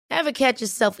Ever catch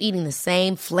yourself eating the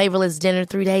same flavorless dinner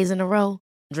 3 days in a row?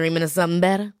 Dreaming of something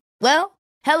better? Well,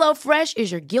 HelloFresh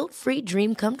is your guilt-free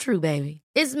dream come true, baby.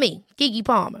 It's me, Keke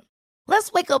Palmer.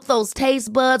 Let's wake up those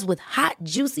taste buds with hot,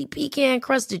 juicy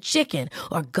pecan-crusted chicken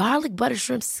or garlic butter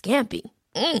shrimp scampi.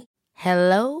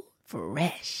 Hello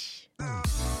Fresh.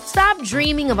 Stop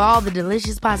dreaming of all the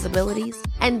delicious possibilities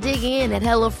and dig in at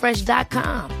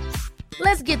HelloFresh.com.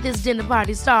 Let's get this dinner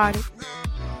party started.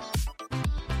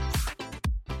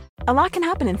 A lot can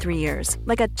happen in 3 years,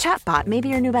 like a chatbot may be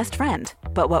your new best friend.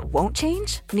 But what won't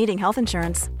change? Needing health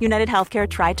insurance. United Healthcare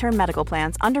Tri-Term Medical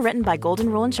Plans, underwritten by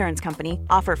Golden Rule Insurance Company,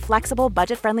 offer flexible,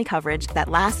 budget-friendly coverage that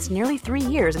lasts nearly 3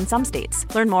 years in some states.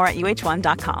 Learn more at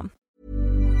uh1.com.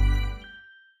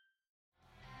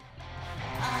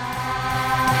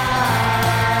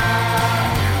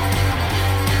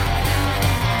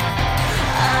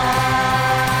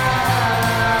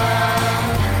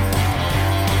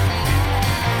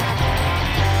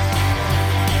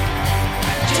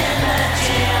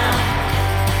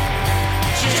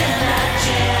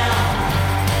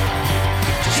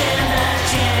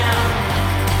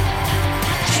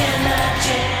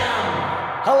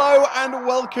 Hello and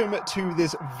welcome to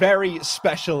this very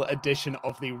special edition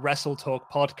of the Wrestle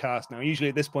Talk podcast. Now, usually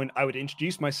at this point, I would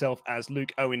introduce myself as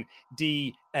Luke Owen,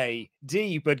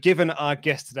 D.A.D., but given our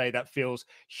guest today, that feels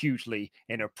hugely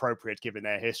inappropriate given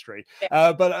their history.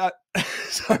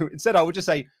 So instead, I would just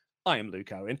say, I am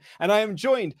Luke Owen, and I am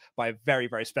joined by a very,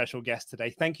 very special guest today.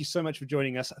 Thank you so much for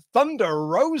joining us, Thunder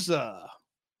Rosa.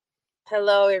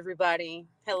 Hello, everybody.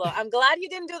 Hello. I'm glad you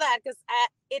didn't do that because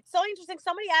it's so interesting.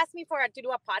 Somebody asked me to do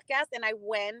a podcast, and I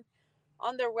went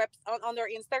on their on their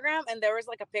Instagram, and there was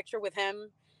like a picture with him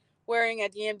wearing a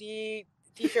DMD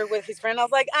t-shirt with his friend. I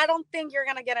was like, I don't think you're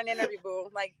gonna get an interview, boo.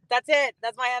 Like, that's it.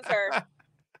 That's my answer.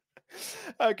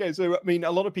 Okay, so I mean,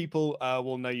 a lot of people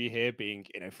will know you here being,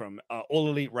 from All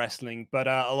Elite Wrestling, but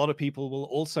a lot of people will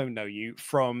also know you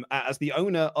from as the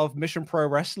owner of Mission Pro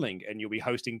Wrestling, and you'll be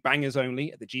hosting Bangers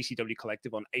Only at the GCW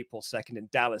Collective on April 2nd in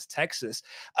Dallas, Texas.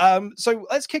 So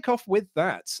let's kick off with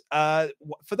that.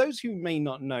 For those who may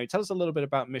not know, tell us a little bit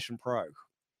about Mission Pro.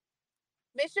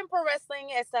 Mission Pro Wrestling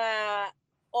is a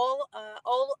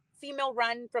all female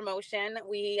run promotion.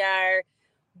 We are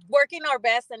working our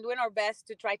best and doing our best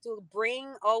to try to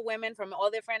bring all women from all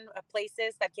different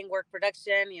places that can work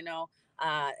production,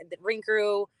 the ring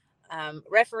crew,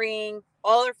 refereeing,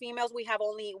 all our females. We have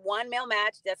only one male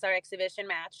match. That's our exhibition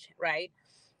match, right?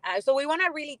 So we want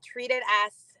to really treat it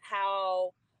as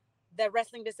how the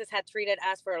wrestling business had treated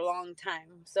us for a long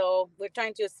time. So we're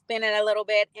trying to spin it a little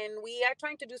bit, and we are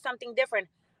trying to do something different.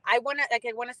 I want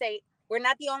to say, we're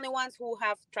not the only ones who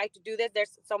have tried to do this.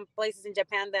 There's some places in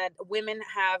Japan that women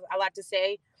have a lot to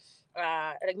say.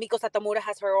 Like Miko Satomura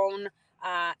has her own.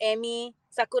 Emi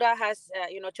Sakura has,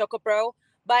 Choco Pro.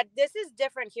 But this is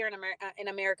different here in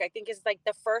America. I think it's like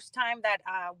the first time that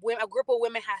a group of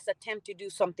women has attempted to do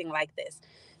something like this.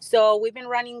 So we've been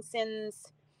running since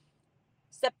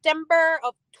September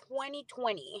of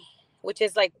 2020, which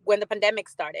is like when the pandemic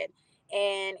started.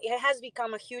 And it has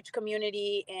become a huge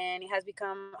community, and it has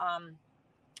become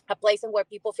a place where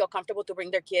people feel comfortable to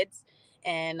bring their kids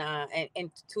and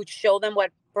to show them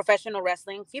what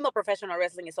female professional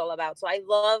wrestling is all about. So I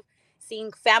love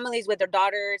seeing families with their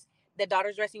daughters, the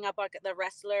daughters dressing up like the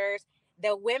wrestlers,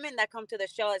 the women that come to the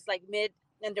show. It's like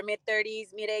in their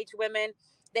mid-30s, mid-age women.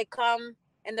 They come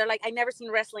and they're like, I never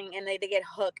seen wrestling, and they get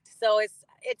hooked. So it's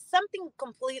something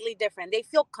completely different. They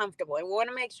feel comfortable, and we want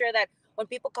to make sure that when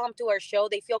people come to our show,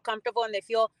 they feel comfortable and they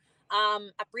feel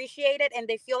appreciated, and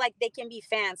they feel like they can be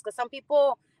fans. Because some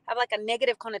people have like a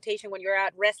negative connotation when you're a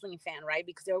wrestling fan, right?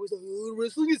 Because they're always like, oh,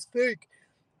 wrestling is fake.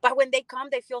 But when they come,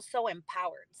 they feel so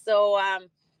empowered. So I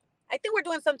think we're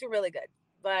doing something really good.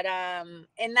 But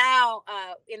and now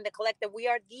in the collective, we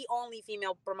are the only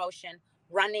female promotion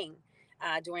running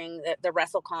during the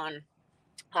WrestleCon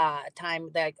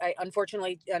time. That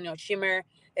unfortunately, Shimmer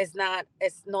is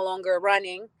no longer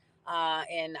running.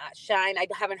 And Shine, I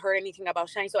haven't heard anything about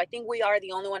Shine. So I think we are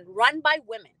the only one run by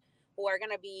women who are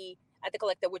going to be at the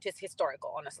collective, which is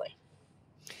historical, honestly.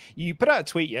 You put out a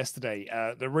tweet yesterday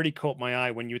that really caught my eye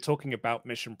when you were talking about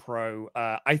Mission Pro.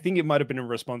 I think it might have been in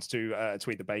response to a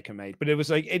tweet that Baker made, but it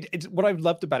was like, it's what I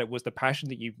loved about it was the passion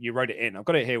that you wrote it in. I've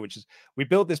got it here, which is, we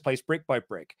built this place brick by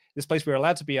brick. This place we're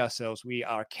allowed to be ourselves. We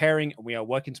are caring, and we are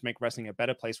working to make wrestling a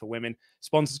better place for women.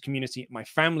 Sponsors, community, my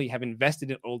family have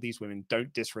invested in all these women.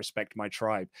 Don't disrespect my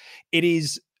tribe. It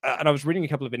is, and I was reading a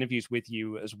couple of interviews with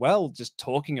you as well, just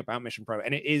talking about Mission Pro,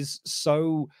 and it is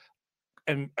so...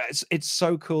 And it's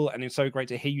so cool, and it's so great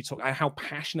to hear you talk, how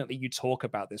passionately you talk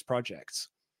about this project.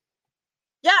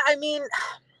 Yeah, I mean,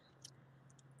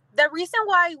 the reason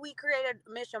why we created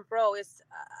Mission Pro is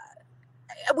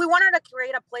we wanted to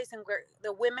create a place in where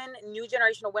the women, new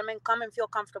generation of women, come and feel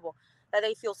comfortable, that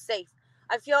they feel safe.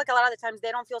 I feel like a lot of the times they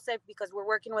don't feel safe because we're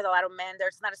working with a lot of men.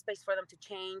 There's not a space for them to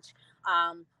change.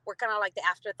 We're kind of like the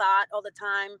afterthought all the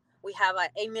time. We have an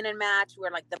 8-minute match.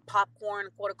 We're like the popcorn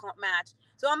quote unquote match.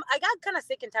 So I got kind of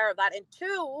sick and tired of that. And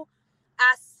two,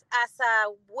 as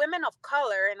women of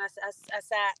color and as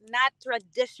a not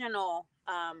traditional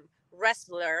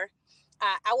wrestler,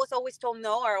 I was always told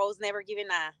no, or I was never given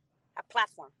a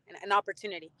platform, an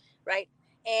opportunity, right?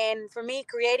 And for me,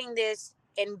 creating this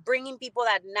and bringing people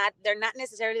that they're not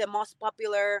necessarily the most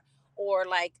popular or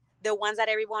like the ones that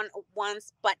everyone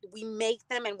wants, but we make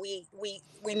them and we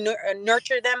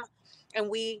nurture them, and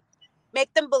we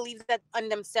make them believe that on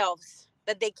themselves,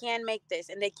 that they can make this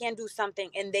and they can do something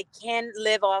and they can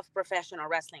live off professional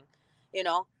wrestling, you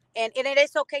know. And it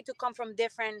is okay to come from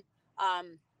different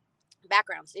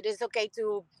backgrounds. It is okay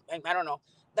to, I don't know,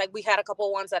 like we had a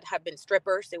couple ones that have been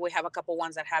strippers. We have a couple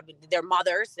ones that have been their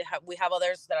mothers. We have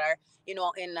others that are, you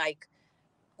know, in like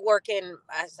working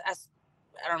as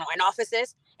I don't know, in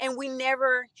offices, and we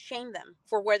never shame them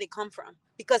for where they come from,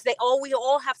 because we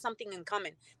all have something in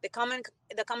common. The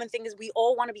common thing is we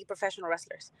all want to be professional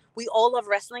wrestlers. We all love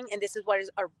wrestling, and this is what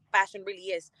our passion really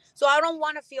is. So I don't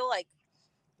want to feel like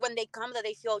when they come that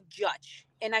they feel judged.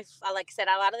 And I like I said,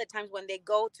 a lot of the times when they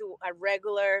go to a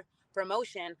regular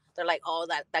promotion, they're like, oh,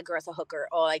 that girl's a hooker,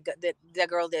 or like the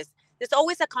girl this. There's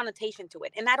always a connotation to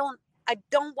it, and I don't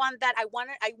want that. I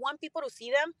want people to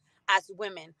see them as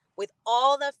women with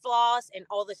all the flaws and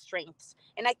all the strengths.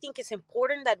 And I think it's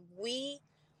important that we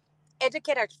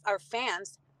educate our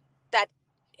fans that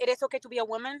it is okay to be a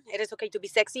woman, it is okay to be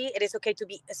sexy, it is okay to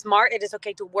be smart, it is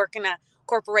okay to work in a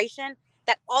corporation.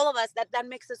 That all of us, that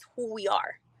makes us who we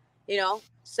are, you know.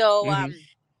 So and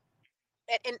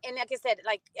like I said,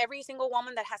 like every single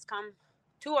woman that has come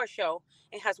to our show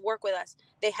and has worked with us,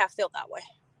 they have felt that way.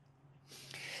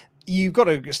 You've got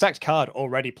a stacked card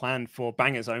already planned for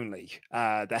Bangers Only.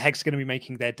 The Hex are going to be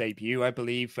making their debut, I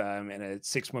believe, in a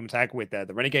 6-woman tag with the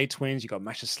Renegade Twins. You've got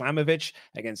Masha Slamovich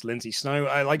against Lindsay Snow.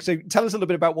 So tell us a little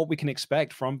bit about what we can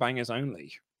expect from Bangers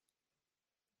Only.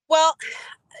 Well,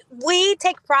 we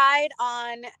take pride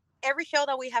on every show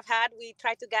that we have had. We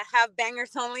try to have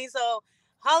Bangers Only. So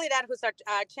Holly, who's our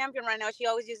champion right now, she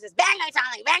always uses Bangers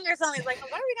Only, Bangers Only. It's like,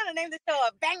 what are we going to name the show?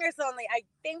 Bangers Only. I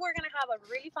think we're going to have a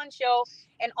really fun show,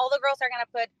 and all the girls are going to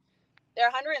put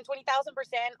their 120,000%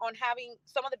 on having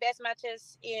some of the best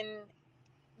matches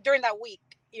during that week,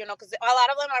 you know, because a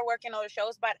lot of them are working other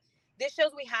shows, but this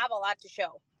shows we have a lot to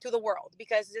show to the world,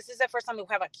 because this is the first time we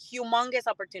have a humongous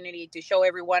opportunity to show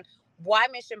everyone why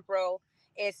Mission Pro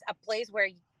is a place where,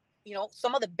 you know,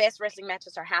 some of the best wrestling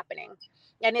matches are happening.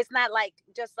 And it's not like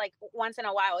just like once in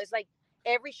a while. It's like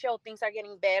every show things are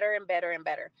getting better and better and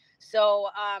better. So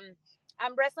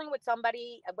I'm wrestling with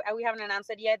somebody, we haven't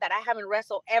announced it yet, that I haven't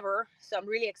wrestled ever. So I'm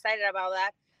really excited about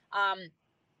that.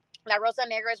 La Rosa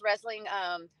Negra is wrestling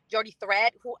Jody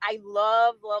Thread, who I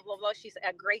love. She's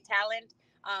a great talent.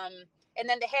 And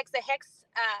then the Hex,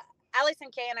 Allison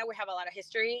Kay and I, we have a lot of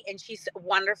history, and she's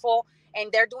wonderful. And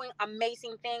they're doing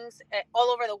amazing things all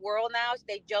over the world now.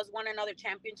 They just won another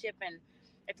championship, and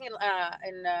I think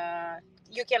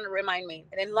you can remind me,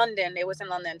 in London. It was in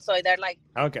London. So they're like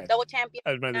double champion.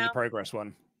 I remember the Progress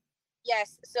one.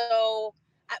 Yes. So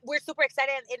we're super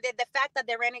excited. And the fact that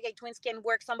the Renegade Twins can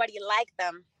work somebody like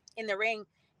them in the ring,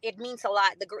 it means a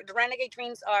lot. The Renegade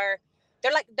Twins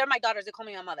they're my daughters. They call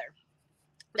me my mother.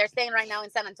 They're staying right now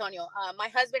in San Antonio. My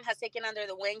husband has taken under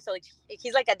the wing, so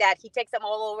he's like a dad. He takes them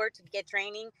all over to get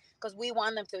training because we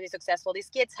want them to be successful. These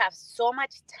kids have so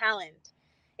much talent.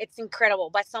 It's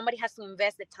incredible, but somebody has to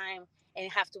invest the time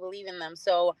and have to believe in them.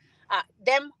 So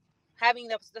them having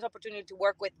this opportunity to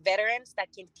work with veterans that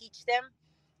can teach them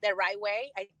the right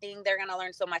way, I think they're going to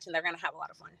learn so much, and they're going to have a lot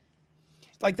of fun.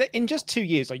 Like in just 2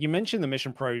 years, like you mentioned, the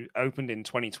Mission Pro opened in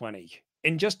 2020.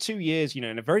 In just 2 years, you know,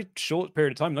 in a very short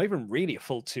period of time, not even really a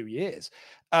full 2 years,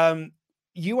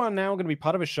 you are now going to be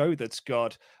part of a show that's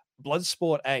got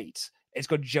Bloodsport 8. It's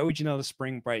got Joey Janela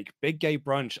Spring Break, Big Gay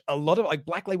Brunch, a lot of like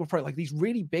Black Label Pro, like these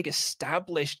really big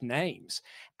established names.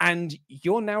 And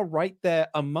you're now right there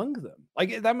among them.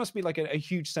 Like that must be like a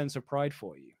huge sense of pride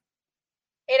for you.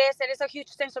 It is a huge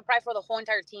sense of pride for the whole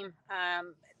entire team.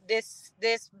 This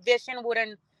vision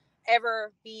wouldn't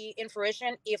ever be in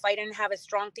fruition if I didn't have a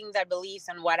strong team that believes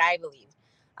in what I believe.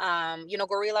 You know,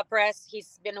 Gorilla Press,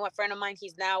 he's been a friend of mine.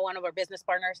 He's now one of our business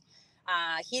partners.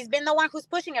 He's been the one who's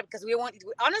pushing it because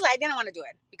honestly, I didn't want to do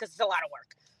it because it's a lot of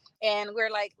work. And we're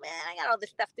like, man, I got all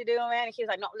this stuff to do, man. And he was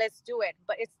like, no, let's do it.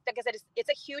 But it's like I said, it's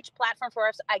a huge platform for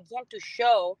us again to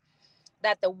show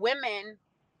that the women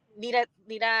need a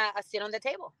seat on the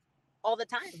table all the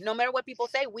time. No matter what people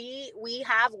say, we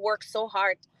have worked so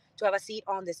hard to have a seat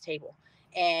on this table.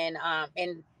 And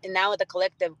now at the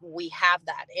collective, we have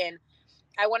that. And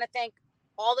I want to thank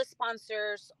all the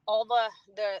sponsors, all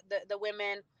the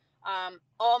women,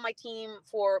 all my team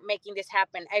for making this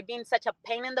happen. I've been such a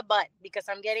pain in the butt because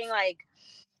I'm getting like,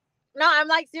 no, I'm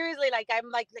like, seriously, like, I'm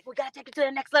like, we got to take it to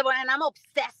the next level. And I'm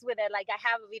obsessed with it. Like, I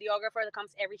have a videographer that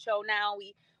comes every show now.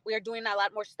 We are doing a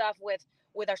lot more stuff with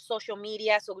our social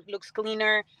media, so it looks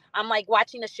cleaner. I'm like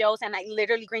watching the shows and I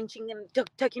literally grinching and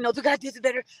taking notes. God, this is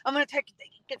better. I'm going to take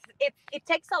it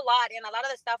takes a lot. And a lot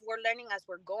of the stuff we're learning as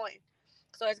we're going.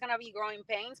 So it's going to be growing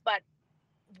pains, but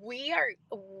we are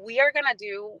going to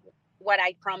do what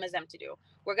I promised them to do.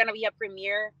 We're going to be a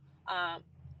premier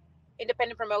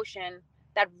independent promotion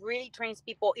that really trains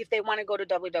people if they want to go to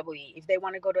WWE, if they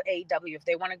want to go to AEW, if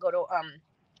they want to go to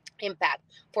Impact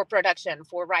for production,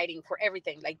 for writing, for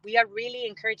everything. Like, we are really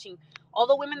encouraging all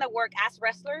the women that work as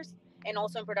wrestlers and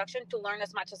also in production to learn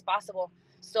as much as possible.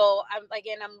 So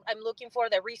I'm looking for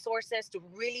the resources to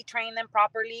really train them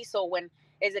properly. So when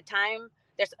is the time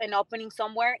there's an opening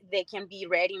somewhere, they can be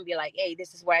ready and be like, hey,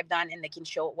 this is what I've done, and they can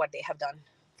show what they have done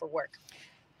for work.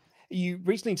 You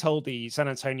recently told the San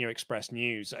Antonio Express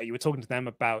News, you were talking to them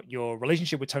about your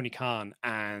relationship with Tony Khan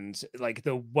and like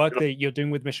the work that you're doing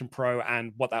with Mission Pro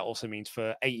and what that also means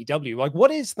for AEW. Like,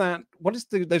 what is that? What is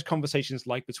those conversations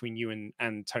like between you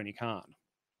and Tony Khan?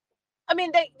 I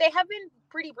mean, they have been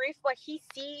pretty brief, but he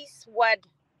sees what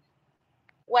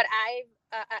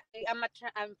I'm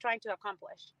trying to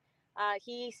accomplish.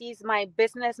 He sees my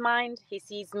business mind. He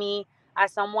sees me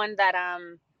as someone that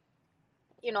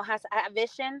has a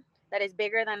vision that is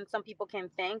bigger than some people can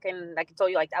think. And like I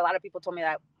told you, like, a lot of people told me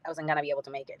that I wasn't gonna be able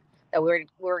to make it, that we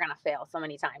were gonna fail so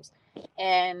many times.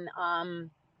 And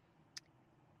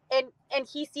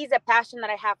he sees the passion that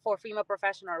I have for female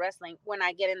professional wrestling when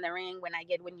I get in the ring, when I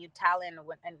get with new talent,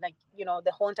 and like,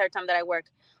 the whole entire time that I work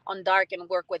on Dark and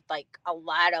work with like a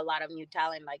lot of new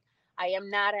talent. Like, I am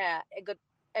not a good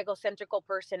egocentrical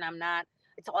person. I'm not.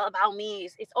 It's all about me.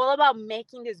 It's all about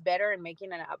making this better and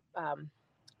making it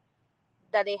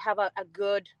that they have a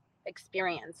good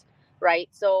experience, right?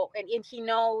 So, and he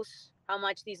knows how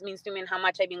much this means to me and how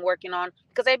much I've been working on,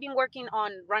 because I've been working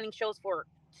on running shows for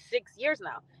 6 years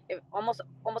now, almost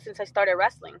since I started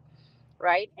wrestling,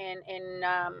 right? And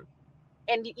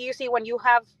you see, when you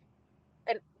have,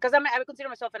 and because I consider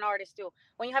myself an artist too,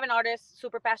 when you have an artist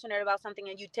super passionate about something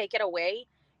and you take it away,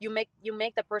 you make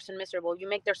the person miserable, you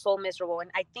make their soul miserable. And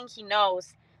I think he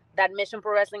knows that Mission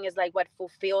Pro Wrestling is like what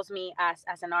fulfills me as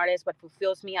an artist, what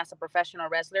fulfills me as a professional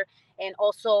wrestler, and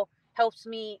also helps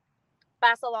me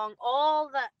pass along all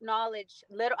the knowledge,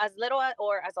 little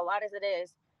or as a lot as it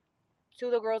is, to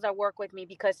the girls that work with me,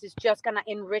 because it's just gonna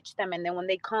enrich them. And then when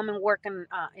they come and work in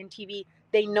TV,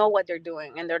 they know what they're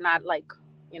doing and they're not like,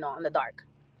 in the dark.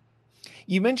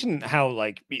 You mentioned how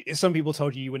like some people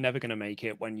told you were never going to make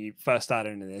it when you first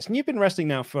started into this, and you've been wrestling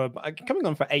now for coming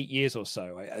on for 8 years or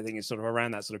so. I think it's sort of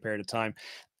around that sort of period of time.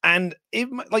 And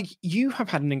like, you have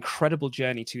had an incredible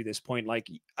journey to this point. Like,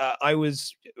 I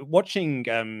was watching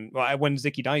when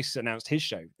Zicky Dice announced his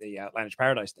show, the Outlandish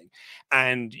Paradise thing,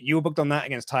 and you were booked on that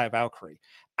against Taya Valkyrie,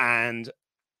 and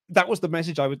that was the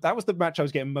message that was the match I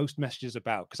was getting most messages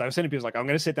about, because I was sending people like, I'm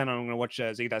going to sit down and I'm going to watch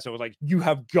Ziggler. So I was like, you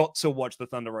have got to watch the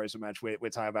Thunder Rosa match with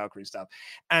Taya Valkyrie stuff.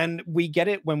 And we get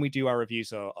it when we do our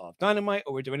reviews of Dynamite,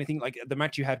 or we do anything like the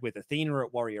match you had with Athena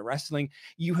at Warrior Wrestling.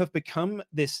 You have become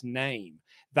this name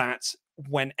that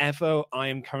whenever I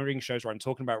am covering shows where I'm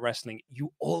talking about wrestling,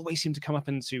 you always seem to come up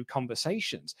into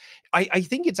conversations. I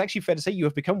think it's actually fair to say you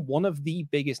have become one of the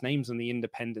biggest names in the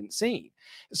independent scene.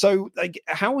 So, like,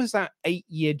 how has that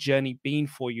 8-year journey been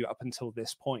for you up until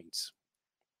this point?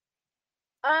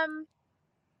 I don't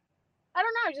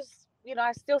know. I just,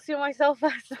 I still see myself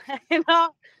as,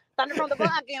 Thunder from the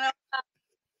block, I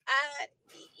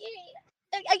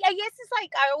guess it's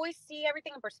like, I always see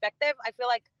everything in perspective. I feel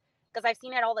like, because I've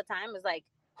seen it all the time, is like,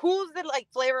 who's the like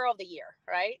flavor of the year,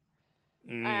 right?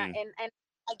 And I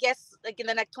guess like in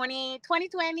the next 2020,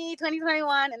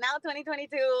 2021, and now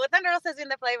 2022, Thunder Rosa has been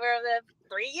the flavor of the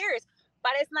 3 years.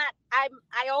 But it's not. I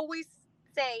always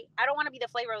say I don't want to be the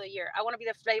flavor of the year. I want to be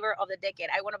the flavor of the decade.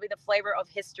 I want to be the flavor of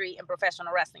history in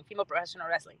professional wrestling, female professional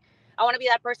wrestling. I want to be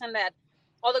that person that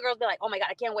all the girls be like, oh my God,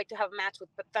 I can't wait to have a match with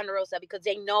Thunder Rosa, because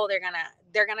they know they're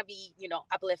gonna be,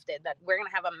 uplifted, that we're gonna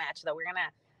have a match that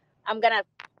I'm gonna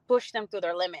push them to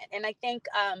their limit. And I think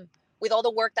with all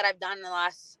the work that I've done in the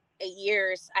last 8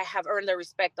 years, I have earned the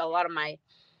respect of a lot of my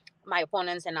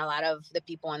opponents and a lot of the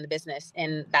people in the business,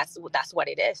 and that's what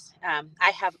it is.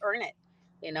 I have earned it,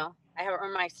 you know. I have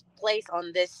earned my place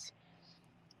on this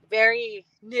very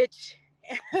niche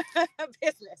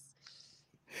business.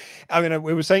 I mean,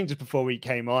 we were saying just before we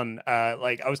came on,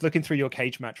 like I was looking through your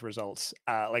cage match results,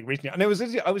 like recently, and I was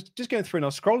just going through and I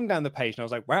was scrolling down the page, and I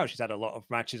was like, wow, she's had a lot of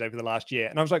matches over the last year,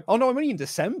 and I was like, oh no, I'm only in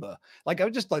December. Like I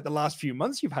was just like the last few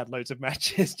months, you've had loads of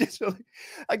matches. Just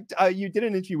like you did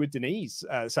an interview with Denise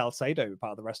Salcedo,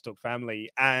 part of the Wrestle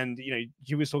family, and you know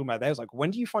you was talking about there. I was like,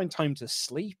 when do you find time to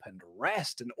sleep and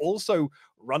rest and also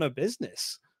run a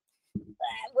business?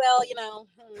 Well, you know,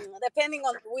 depending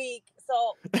on the week.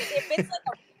 So if it's like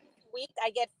a week,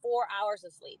 I get 4 hours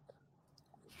of sleep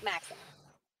maximum.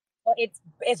 So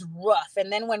it's rough.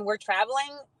 And then when we're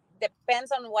traveling,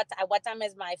 depends on what time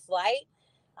is my flight.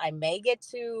 I may get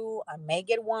 2, I may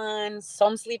get 1,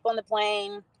 some sleep on the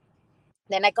plane.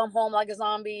 Then I come home like a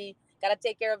zombie. Gotta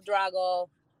take care of Drago.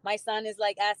 My son is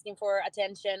like asking for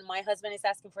attention. My husband is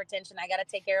asking for attention. I gotta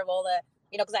take care of all the,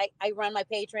 you know, because I run my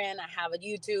Patreon. I have a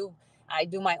YouTube. I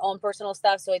do my own personal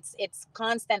stuff. So it's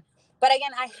constant. But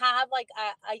again, I have like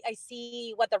I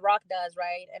see what The Rock does,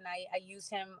 right? And I use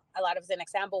him a lot as an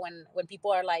example when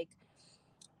people are like,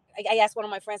 I asked one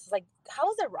of my friends, like, how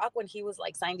was The Rock when he was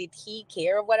like signed? Did he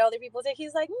care of what other people say?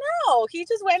 He's like, no, he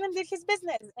just went and did his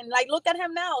business. And like, look at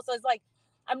him now. So it's like,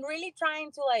 I'm really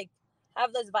trying to like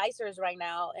have those visors right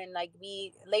now and like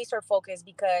be laser focused,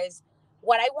 because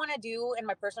what I want to do in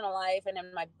my personal life and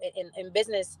in my in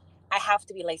business, I have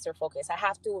to be laser focused. I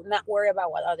have to not worry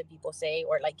about what other people say,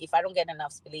 or like if I don't get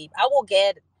enough sleep, I will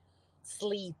get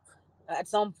sleep at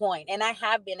some point. And I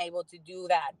have been able to do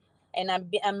that. And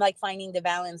I'm like finding the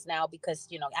balance now, because,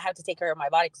 you know, I have to take care of my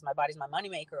body because my body's my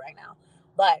moneymaker right now.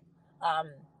 But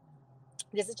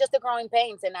this is just the growing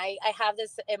pains. And I have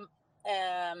this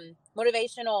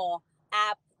motivational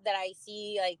app that I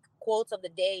see like quotes of the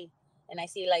day. And I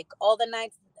see like all the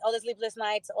nights, all the sleepless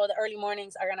nights, all the early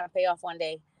mornings are going to pay off one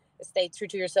day. Stay true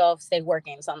to yourself, stay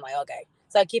working. So I'm like, okay.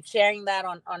 So I keep sharing that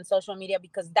on social media,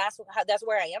 because that's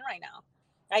where I am right now.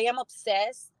 I am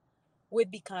obsessed with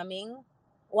becoming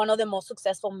one of the most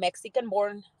successful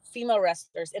Mexican-born female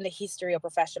wrestlers in the history of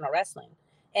professional wrestling.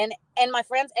 And my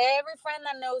friends, every friend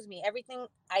that knows me, everything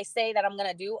I say that I'm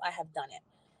gonna do, I have done it,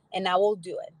 and I will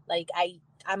do it. Like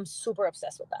I'm super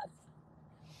obsessed with that.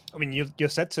 I mean, you're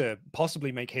set to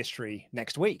possibly make history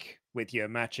next week with your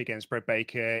match against Britt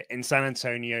Baker in San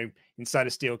Antonio inside a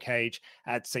steel cage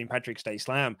at St. Patrick's Day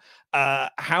Slam.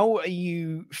 How are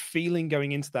you feeling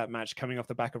going into that match, coming off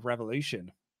the back of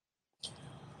Revolution?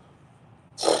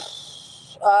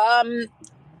 It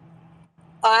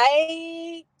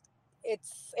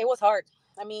was hard.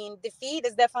 I mean, defeat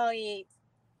is definitely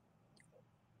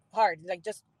hard. Like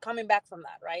just coming back from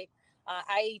that, right?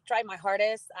 I tried my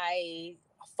hardest. I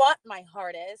fought my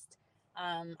hardest.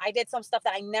 I did some stuff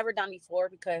that I never done before,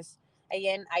 because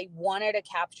again, I wanted to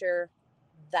capture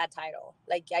that title.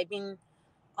 Like I've been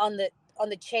on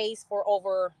the chase for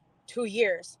over 2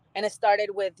 years, and it started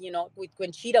with, you know, with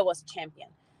when Cheetah was champion,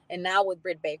 and now with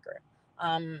Britt Baker.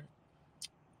 I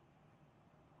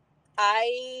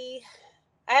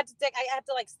had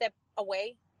to like step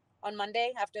away on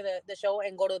Monday after the show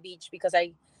and go to the beach, because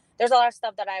there's a lot of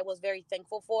stuff that I was very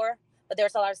thankful for, but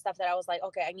there's a lot of stuff that I was like,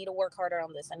 okay, I need to work harder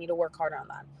on this. I need to work harder on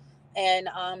that. And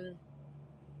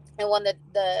when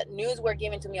the news were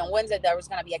given to me on Wednesday there was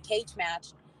gonna be a cage match,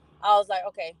 I was like,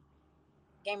 okay,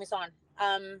 game is on.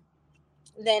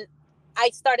 Then I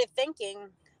started thinking,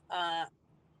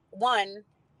 one,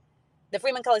 the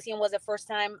Freeman Coliseum was the first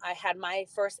time I had my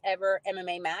first ever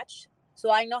MMA match. So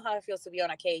I know how it feels to be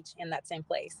on a cage in that same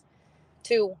place.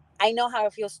 2, I know how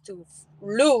it feels to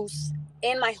lose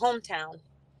in my hometown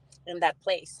in that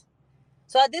place.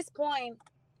 So at this point,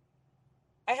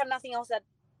 I have nothing else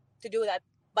to do that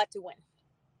but to win.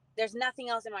 There's nothing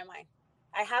else in my mind.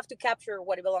 I have to capture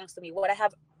what it belongs to me, what I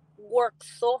have worked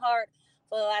so hard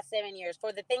for the last 7 years,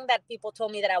 for the thing that people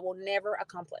told me that I will never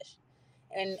accomplish.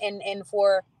 And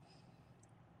for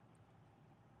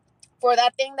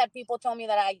that thing that people told me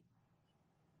that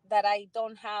I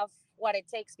don't have what it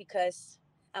takes, because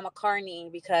I'm a carny,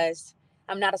 because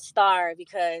I'm not a star,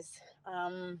 because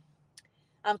I'm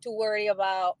too worried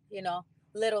about, you know,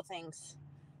 little things.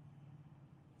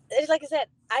 It's like I said,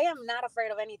 I am not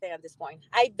afraid of anything at this point.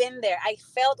 I've been there. I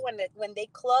felt when they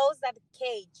closed that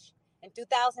cage in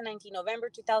 2019, November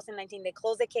 2019, they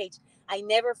closed the cage. I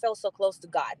never felt so close to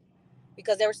God,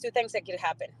 because there was 2 things that could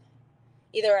happen.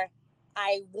 Either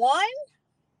I won,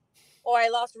 or I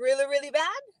lost really, really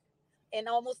bad, and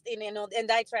almost, and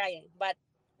died trying. But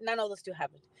none of those 2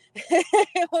 happened.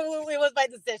 It was my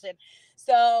decision.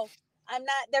 So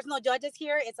there's no judges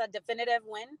here. It's a definitive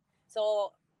win.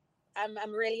 So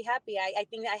I'm really happy. I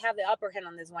think I have the upper hand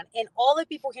on this one. And all the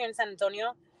people here in San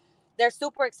Antonio, they're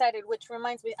super excited, which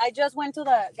reminds me, I just went to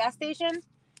the gas station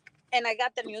and I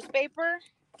got the newspaper,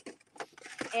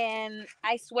 and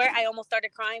I swear I almost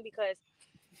started crying because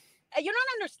you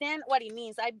don't understand what he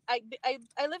means. I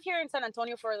live here in San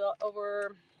Antonio for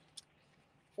over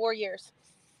 4 years,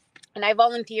 and I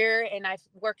volunteer and I've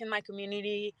worked in my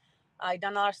community. I've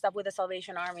done a lot of stuff with the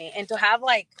Salvation Army, and to have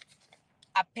like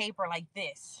a paper like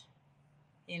this,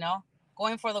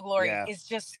 going for the glory, it's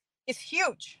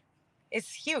huge.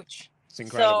 It's huge. It's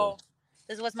incredible. So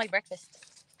this was my breakfast.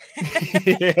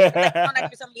 Yeah. I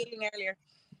did some eating earlier.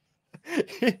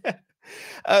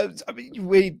 I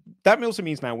mean, that also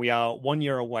means now we are 1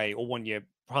 year away, or 1 year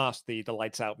past the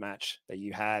lights out match that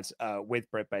you had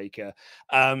with Britt Baker.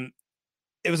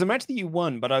 It was a match that you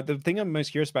won, but the thing I'm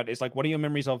most curious about is like, what are your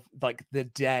memories of like the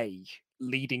day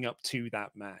leading up to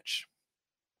that match?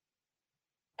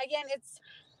 Again,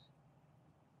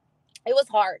 it was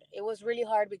hard. It was really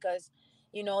hard because,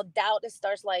 doubt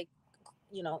starts like,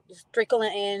 just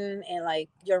trickling in, and like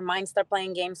your mind start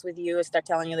playing games with you, start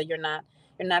telling you that you're not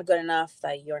good enough,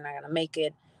 that you're not going to make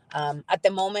it. At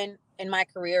the moment in my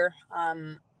career,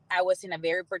 I was in a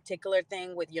very particular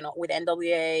thing with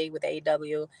NWA, with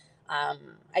AEW.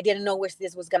 I didn't know where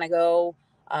this was going to go.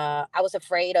 I was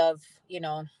afraid of,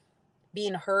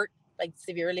 being hurt, like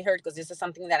severely hurt, because this is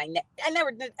something that I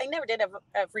never did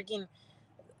a freaking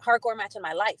hardcore match in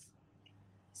my life.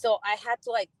 So I had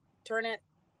to like turn it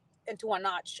into a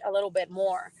notch a little bit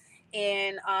more.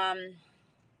 And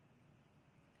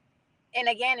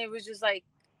again, it was just like,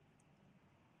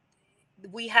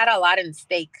 we had a lot in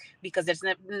stake because there's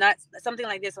not something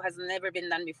like this has never been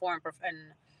done before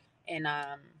in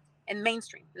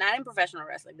mainstream, not in professional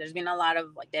wrestling. There's been a lot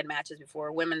of like dead matches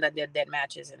before, women that did dead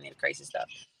matches and did crazy stuff,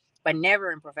 but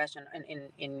never in professional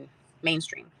in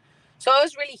mainstream. So it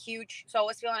was really huge. So I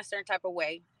was feeling a certain type of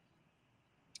way.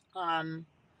 But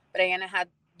again, I had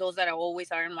those that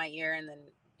always are in my ear, and then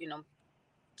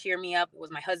cheer me up. It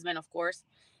was my husband, of course,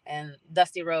 and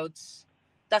Dusty Rhodes.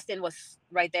 Dustin was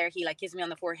right there. He like kissed me on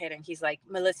the forehead, and he's like,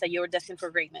 "Melissa, you're destined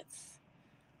for greatness.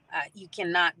 You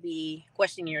cannot be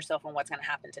questioning yourself on what's going to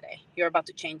happen today. You're about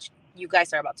to change. You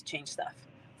guys are about to change stuff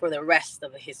for the rest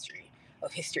of the history.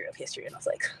 And I was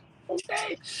like,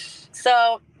 okay.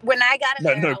 So when I got in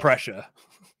there, no pressure.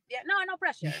 No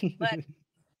pressure. But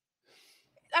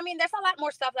I mean, there's a lot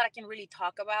more stuff that I can really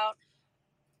talk about,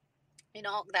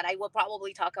 that I will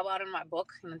probably talk about in my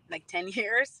book in like 10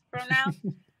 years from now.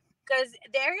 Because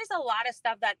there is a lot of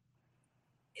stuff that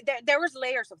there was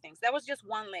layers of things. That was just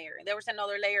one layer. There was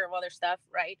another layer of other stuff,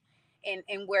 right?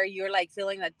 And where you're like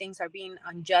feeling that things are being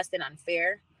unjust and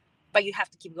unfair, but you have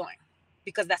to keep going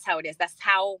because that's how it is. That's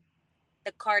how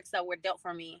the cards that were dealt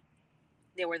for me,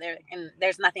 they were there, and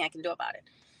there's nothing I can do about it.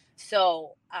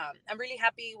 So I'm really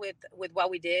happy with what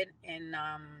we did and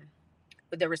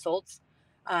with the results.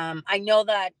 I know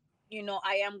that,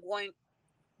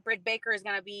 Britt Baker is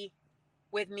going to be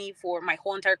with me for my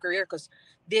whole entire career, because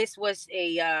this was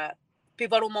a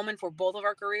pivotal moment for both of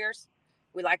our careers.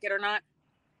 We like it or not,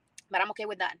 but I'm okay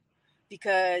with that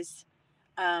because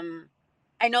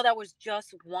I know that was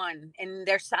just one, and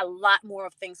there's a lot more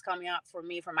of things coming up for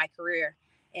me for my career,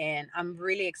 and I'm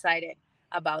really excited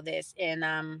about this. And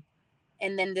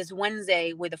then this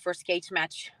Wednesday with the first cage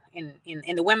match in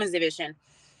the women's division,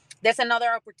 there's another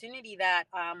opportunity that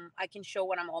I can show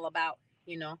what I'm all about,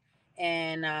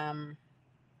 and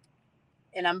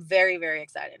I'm very, very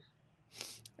excited.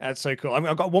 That's so cool.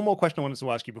 I've got one more question I wanted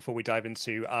to ask you before we dive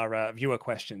into our viewer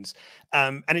questions.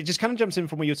 And it just kind of jumps in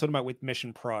from what you were talking about with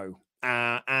Mission Pro.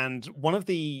 And one of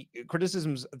the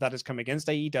criticisms that has come against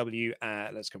AEW,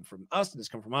 that's come from us, that's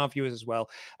come from our viewers as well,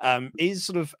 is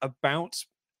sort of about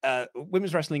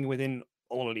women's wrestling within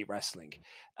All Elite Wrestling.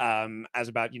 As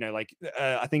about,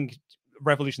 I think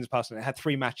Revolution's past, and it had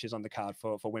 3 matches on the card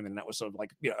for women, and that was sort of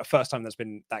like a first time that's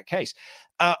been that case.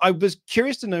 I was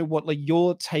curious to know what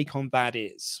your take on that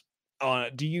is.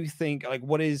 Do you think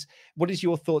what is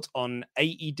your thoughts on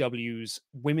AEW's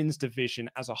women's division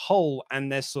as a whole,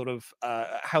 and their sort of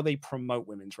how they promote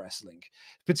women's wrestling,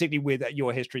 particularly with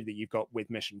your history that you've got with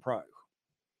Mission Pro?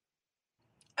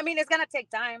 I mean, it's gonna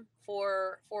take time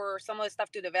for some of the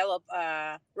stuff to develop.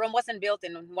 Rome wasn't built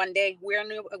in one day. We're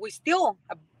still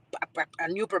a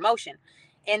new promotion.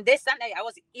 And this Sunday, I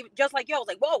was just like you. I was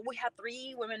like, whoa, we had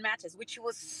 3 women matches, which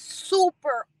was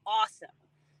super awesome.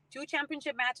 2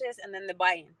 championship matches, and then the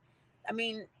buy-in. I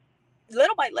mean,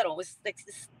 little by little, it's like,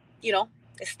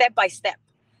 step by step.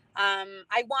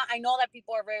 I know that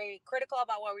people are very critical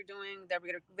about what we're doing. They're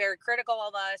very critical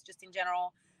of us, just in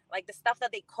general. Like the stuff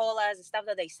that they call us, the stuff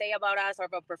that they say about us or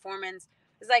about performance.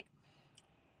 It's like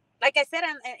I said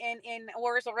in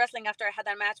Warriors of Wrestling after I had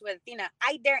that match with Athena,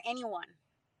 I dare anyone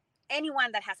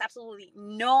that has absolutely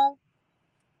no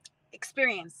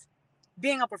experience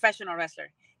being a professional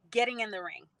wrestler, getting in the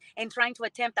ring and trying to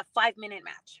attempt a 5-minute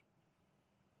match.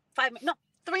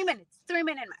 3 minutes,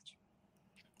 3-minute match.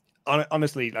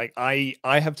 Honestly, like I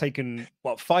have taken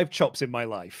 5 chops in my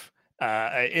life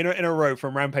in a row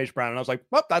from Rampage Brown, and I was like,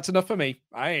 well, that's enough for me.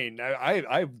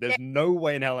 There's no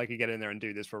way in hell I could get in there and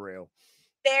do this for real.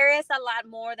 There is a lot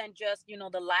more than just,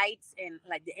 the lights and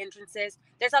like the entrances.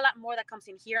 There's a lot more that comes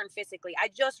in here and physically. I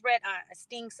just read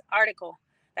Sting's article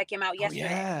that came out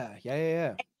yesterday.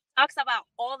 Yeah. It talks about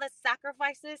all the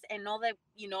sacrifices and all the,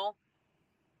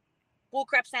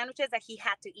 bullcrap sandwiches that he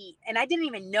had to eat. And I didn't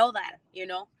even know that,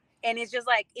 and it's just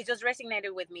like, it just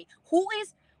resonated with me. Who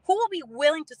will be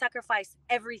willing to sacrifice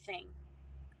everything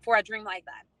for a dream like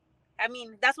that? I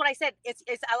mean, that's what I said. It's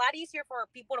a lot easier for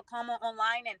people to come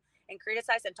online and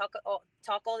criticize and talk all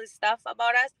this stuff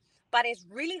about us, but it's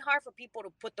really hard for people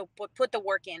to put the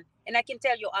work in. And I can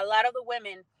tell you, a lot of the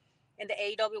women in the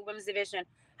AEW women's division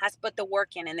has put the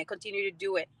work in, and they continue to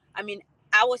do it. I mean,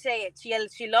 I would say it. She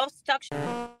loves to talk shit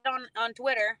on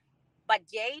Twitter, but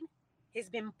Jade has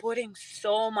been putting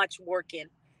so much work in,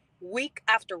 week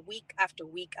after week after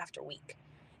week after week.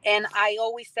 And I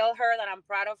always tell her that I'm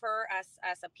proud of her as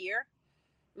a peer.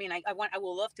 I mean, I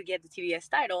would love to get the TBS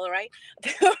title, right?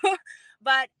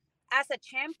 But as a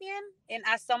champion and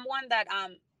as someone that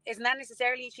is not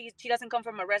necessarily, she doesn't come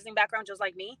from a wrestling background just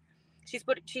like me. She's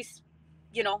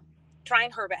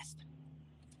trying her best.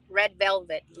 Red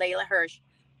Velvet, Layla Hirsch,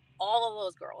 all of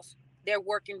those girls, they're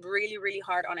working really, really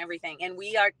hard on everything, and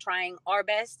we are trying our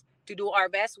best to do our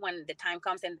best when the time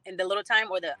comes, and the little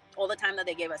time or all the time that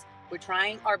they give us. We're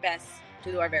trying our best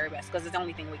to do our very best because it's the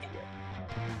only thing we can do.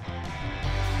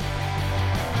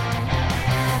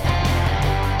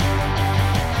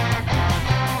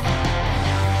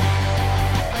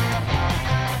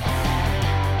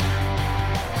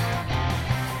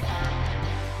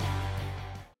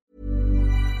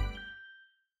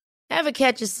 Ever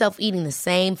catch yourself eating the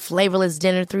same flavorless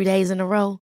dinner 3 days in a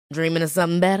row? Dreaming of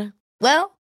something better?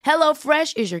 Well,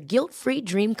 HelloFresh is your guilt-free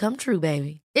dream come true,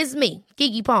 baby. It's me,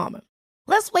 Keke Palmer.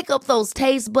 Let's wake up those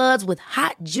taste buds with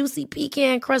hot, juicy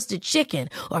pecan-crusted chicken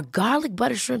or garlic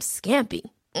butter shrimp scampi.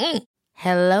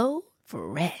 Hello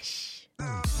Fresh.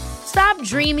 Stop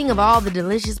dreaming of all the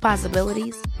delicious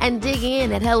possibilities and dig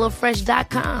in at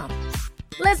HelloFresh.com.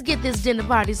 Let's get this dinner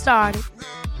party started.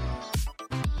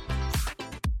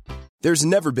 There's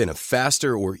never been a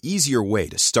faster or easier way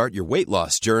to start your weight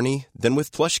loss journey than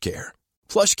with PlushCare.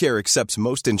 PlushCare accepts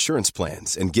most insurance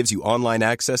plans and gives you online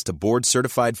access to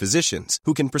board-certified physicians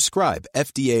who can prescribe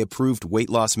FDA-approved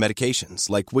weight loss medications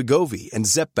like Wegovy and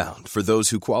Zepbound for those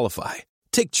who qualify.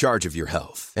 Take charge of your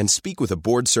health and speak with a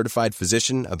board-certified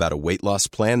physician about a weight loss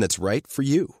plan that's right for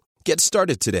you. Get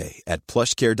started today at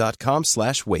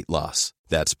plushcare.com/weight-loss.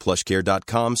 That's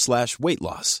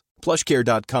plushcare.com/weight-loss.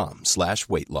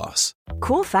 plushcare.com/weight-loss.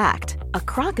 Cool fact, a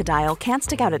crocodile can't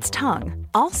stick out its tongue.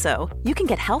 Also, you can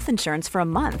get health insurance for a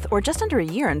month or just under a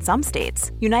year in some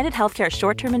states. United Healthcare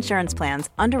short-term insurance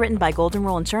plans, underwritten by Golden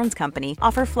Rule Insurance Company,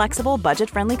 offer flexible,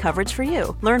 budget-friendly coverage for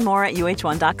you. Learn more at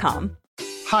uh1.com.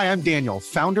 Hi, I'm Daniel,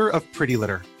 founder of Pretty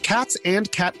Litter. Cats and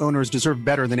cat owners deserve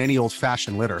better than any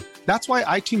old-fashioned litter. That's why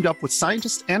I teamed up with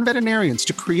scientists and veterinarians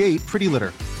to create Pretty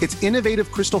Litter. Its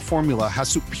innovative crystal formula has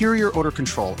superior odor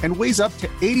control and weighs up to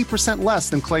 80% less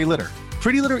than clay litter.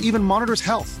 Pretty Litter even monitors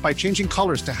health by changing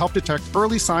colors to help detect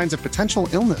early signs of potential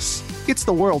illness. It's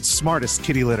the world's smartest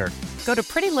kitty litter. Go to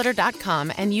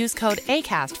prettylitter.com and use code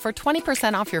ACAST for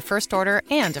 20% off your first order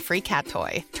and a free cat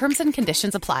toy. Terms and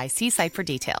conditions apply. See site for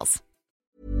details.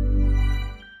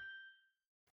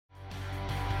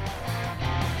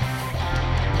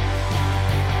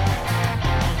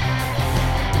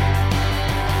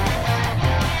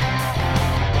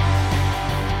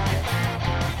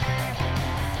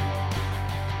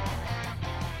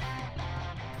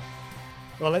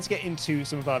 Well, let's get into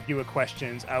some of our viewer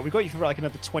questions. We've got you for like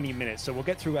another 20 minutes, so we'll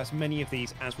get through as many of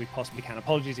these as we possibly can.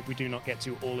 Apologies if we do not get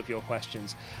to all of your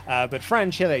questions. But Fran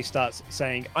Chile starts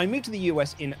saying, I moved to the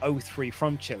US in 2003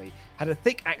 from Chile, had a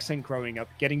thick accent growing up,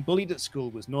 getting bullied at school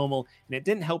was normal, and it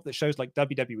didn't help that shows like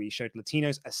WWE showed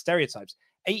Latinos as stereotypes.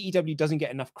 AEW doesn't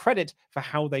get enough credit for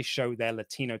how they show their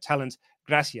Latino talent.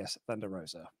 Gracias, Thunder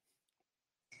Rosa.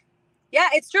 Yeah,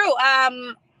 it's true. I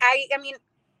mean,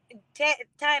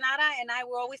 Tayanara and I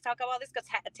will always talk about this because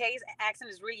Tay's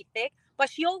accent is really thick, but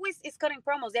she always is cutting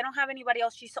promos. They don't have anybody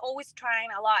else. She's always trying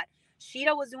a lot.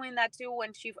 Sheeta was doing that too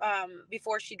when she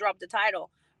before she dropped the title,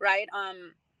 right?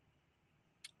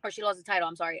 Or she lost the title.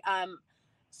 I'm sorry.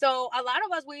 So a lot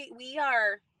of us, we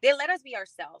are. They let us be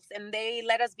ourselves, and they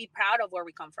let us be proud of where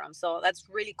we come from. So that's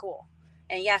really cool.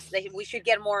 And yes, we should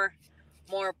get more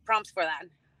prompts for that.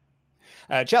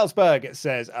 Charles Berg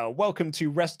says, welcome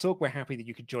to Rest Talk. We're happy that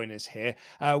you could join us here.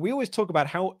 We always talk about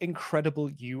how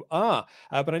incredible you are,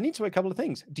 but I need to know a couple of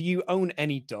things. Do you own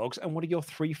any dogs, and what are your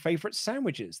 3 favorite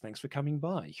sandwiches? Thanks for coming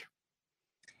by.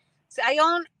 So I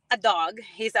own a dog.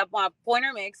 He's a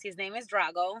pointer mix. His name is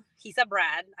Drago. He's a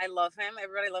Brad. I love him.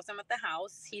 Everybody loves him at the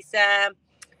house. He's a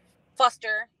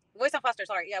foster. Where's a foster?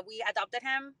 Sorry. Yeah, we adopted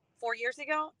him 4 years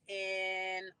ago,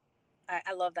 and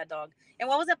I love that dog. And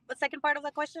what was the second part of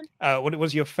that question? What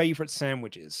was your favorite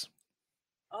sandwiches?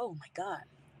 Oh my God.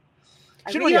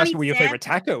 I should really ask you what your favorite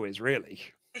taco is, really.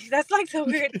 That's like so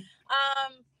weird.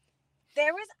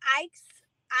 There was Ike's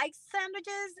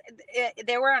sandwiches.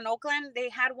 They were in Oakland. They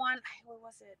had one. What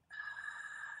was it?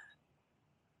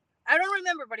 I don't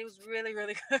remember, but it was really,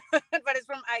 really good. But it's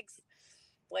from Ike's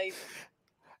place.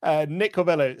 Nick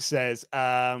Corvello says,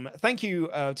 thank you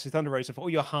to Thunder Rosa for all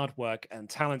your hard work and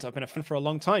talent. I've been a fan for a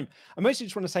long time. I mostly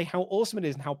just want to say how awesome it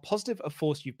is and how positive a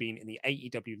force you've been in the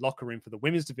AEW locker room for the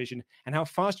women's division and how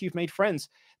fast you've made friends.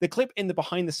 The clip in the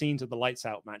behind the scenes of the Lights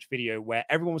Out match video where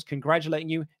everyone was congratulating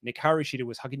you, Hikaru Shida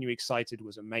was hugging you excited,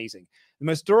 was amazing. The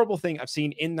most adorable thing I've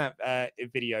seen in that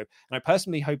video, and I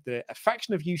personally hope that a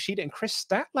faction of you, Shida and Chris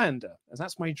Statlander, as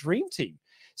that's my dream team.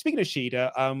 Speaking of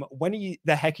Shida, when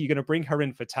the heck are you going to bring her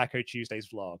in for Taco Tuesday's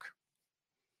vlog?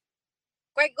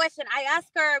 Great question. I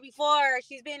asked her before.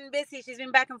 She's been busy. She's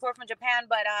been back and forth from Japan,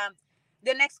 but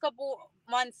the next couple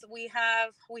months we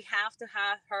have to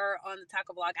have her on the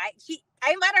Taco vlog. I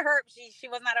invited her. She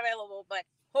was not available, but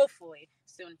hopefully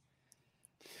soon.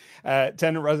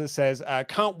 Tenant Rosa says,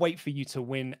 can't wait for you to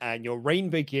win and your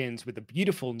reign begins with a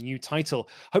beautiful new title.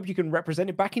 Hope you can represent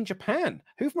it back in Japan.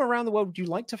 Who from around the world would you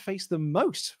like to face the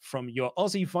most? From your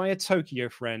Aussie via Tokyo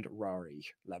friend, Rari.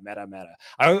 La Mera Mera.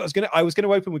 I was gonna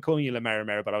open with calling you La Mera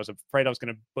Mera, but I was afraid I was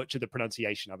gonna butcher the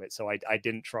pronunciation of it, so I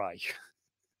didn't try.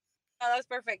 Oh, that was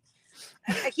perfect.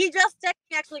 He just texted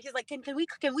me actually. He's like, can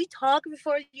we talk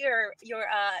before your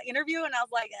interview? And I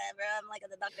was like, I'm like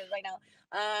at the doctor's right now.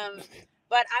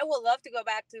 But I would love to go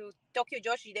back to Tokyo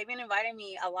Joshi. They've been inviting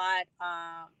me a lot.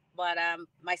 But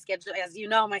my schedule, as you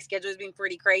know, my schedule has been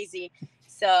pretty crazy.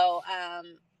 So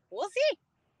we'll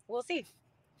see.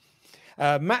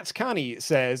 Matt Carney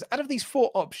says, out of these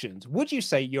 4 options, would you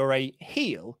say you're a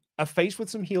heel, a face with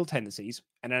some heel tendencies,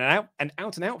 and an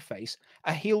out-and-out face,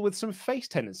 a heel with some face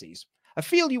tendencies? I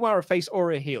feel you are a face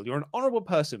or a heel. You're an honorable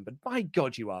person, but by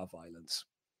God, you are violent.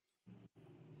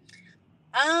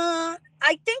 I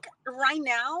think right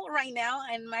now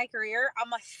in my career,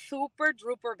 I'm a super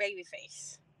drooper baby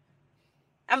face.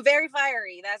 I'm very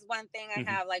fiery. That's one thing I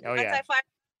have. Like, once I fire,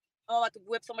 I want to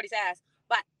whip somebody's ass.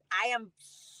 But I am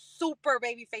super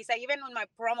baby face. Even in my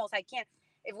promos, I can't.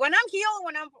 When I'm heel,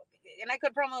 and I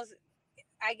cut promos,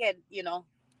 I get,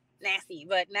 nasty.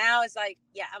 But now it's like,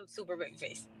 yeah, I'm super baby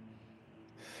face.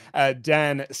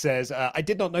 Dan says, I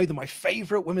did not know that my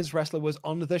favorite women's wrestler was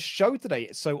on the show today.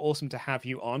 It's so awesome to have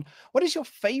you on. What is your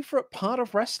favorite part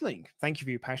of wrestling? Thank you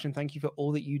for your passion. Thank you for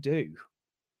all that you do.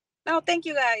 No, thank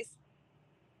you guys.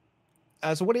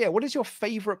 So what is your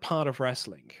favorite part of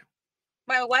wrestling?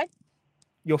 My what?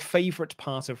 Your favorite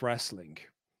part of wrestling.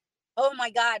 Oh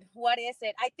my God. What is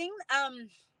it? I think,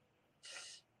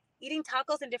 eating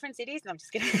tacos in different cities. No, I'm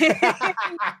just kidding. That's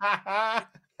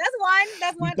one.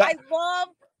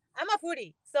 I'm a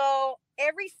foodie. So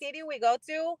every city we go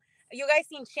to, you guys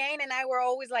seen Shane and I were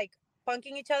always like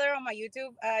punking each other on my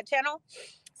YouTube channel.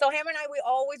 So him and I, we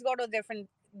always go to different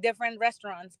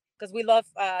restaurants because we love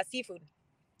seafood.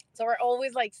 So we're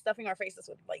always like stuffing our faces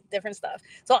with like different stuff.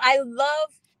 So I love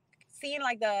seeing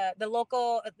like the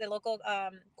local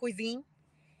cuisine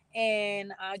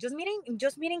and just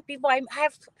meeting people. I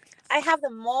have the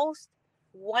most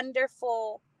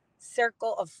wonderful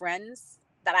circle of friends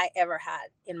that I ever had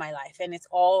in my life, and it's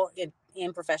all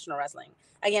in professional wrestling.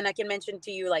 Again, I can mention to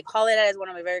you like Holiday is one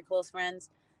of my very close friends.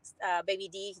 Baby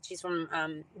D, she's from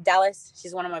Dallas.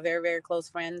 She's one of my very, very close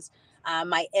friends.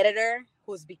 My editor,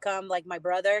 who's become like my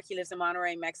brother, he lives in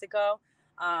Monterrey, Mexico.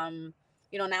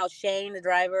 Now Shane, the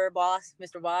driver, boss,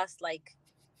 Mr. Boss, like,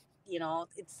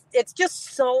 it's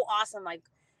just so awesome. Like,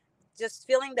 just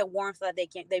feeling the warmth that they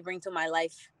bring to my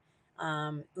life,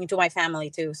 into my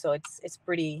family too. So it's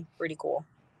pretty cool.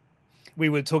 we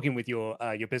were talking with your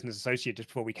business associate just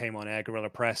before we came on air, Gorilla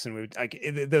Press, and we were, like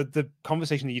the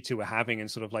conversation that you two were having, and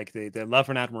sort of like the love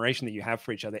and admiration that you have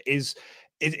for each other is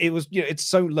it was, you know, it's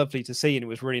so lovely to see, and it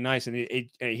was really nice. And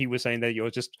he was saying that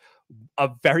you're just a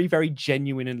very, very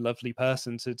genuine and lovely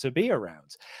person to be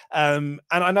around. And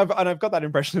I've got that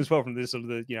impression as well from this sort of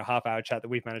the, you know, half-hour chat that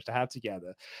we've managed to have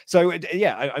together. So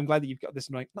yeah, I'm glad that you've got this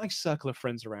nice circle of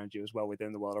friends around you as well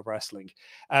within the world of wrestling.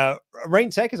 Rain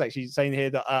Tech is actually saying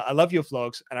here that I love your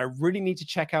vlogs and I really need to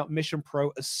check out Mission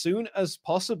Pro as soon as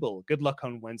possible. Good luck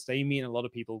on Wednesday. Me and a lot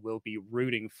of people will be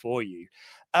rooting for you.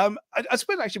 I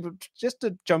suppose actually, just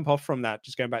to jump off from that,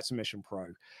 just going back to Mission Pro,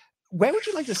 where would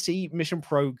you like to see Mission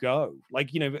Pro go?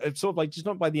 Like, you know, sort of like just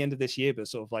not by the end of this year, but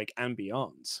sort of like and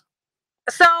beyond.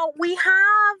 So we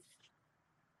have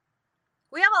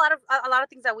a lot of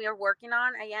things that we are working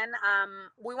on. Again,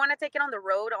 we want to take it on the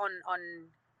road on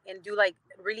and do like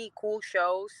really cool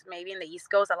shows, maybe in the East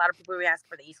Coast. A lot of people will ask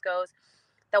for the East Coast,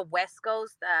 the West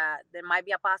Coast. There might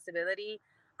be a possibility.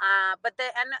 But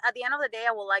at the end of the day,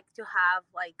 I would like to have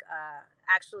like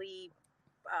actually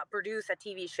produce a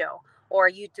TV show or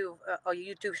a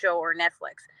YouTube show or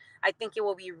Netflix. I think it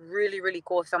will be really, really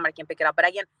cool if somebody can pick it up. But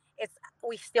again,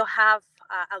 we still have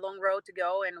a long road to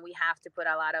go, and we have to put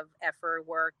a lot of effort,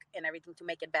 work, and everything to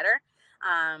make it better.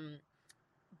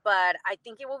 But I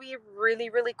think it will be really,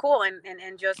 really cool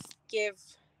and just give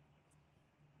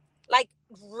like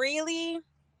really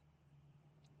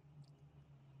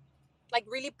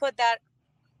put that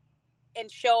and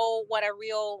show what a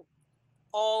real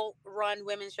all-run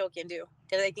women's show can do.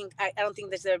 Because I don't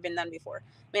think this has ever been done before.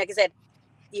 I mean, like I said,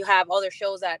 you have other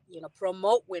shows that, you know,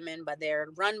 promote women, but they're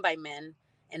run by men,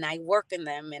 and I worked in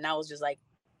them, and I was just like,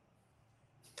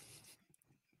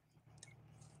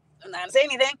 I'm not gonna say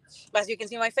anything, but as you can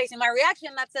see my face and my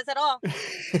reaction, that says it all.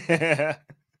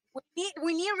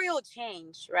 we need real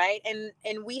change, right?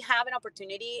 And we have an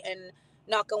opportunity, and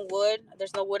knock on wood,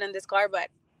 there's no wood in this car, but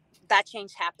that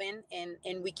change happened,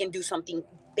 and we can do something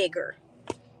bigger.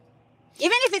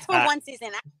 Even if it's for one season,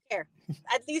 I don't care.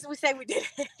 At least we say we did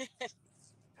it.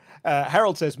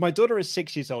 Harold says, my daughter is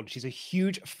 6 years old. She's a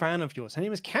huge fan of yours. Her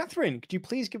name is Catherine. Could you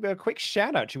please give her a quick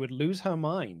shout out? She would lose her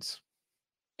mind.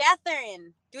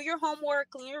 Catherine, do your homework,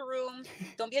 clean your room.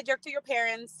 Don't be a jerk to your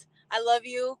parents. I love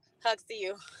you. Hugs to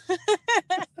you.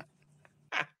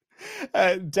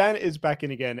 Dan is back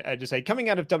in again to say, coming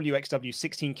out of WXW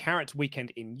 16 Carats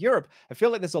weekend in Europe, I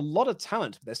feel like there's a lot of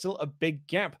talent, but there's still a big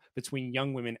gap between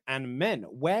young women and men.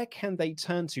 Where can they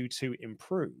turn to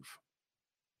improve?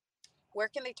 Where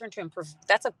can they turn to improve?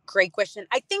 That's a great question.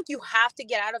 I think you have to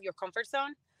get out of your comfort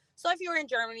zone. So if you're in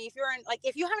Germany,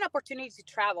 if you have an opportunity to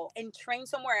travel and train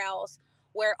somewhere else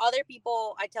where other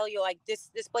people, I tell you, like this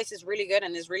place is really good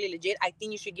and is really legit, I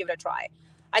think you should give it a try.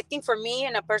 I think for me,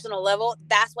 on a personal level,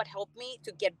 that's what helped me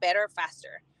to get better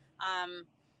faster.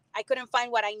 I couldn't find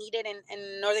what I needed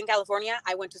in Northern California.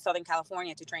 I went to Southern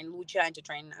California to train lucha and to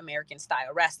train American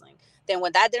style wrestling. Then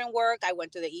when that didn't work, I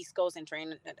went to the East Coast and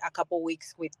trained a couple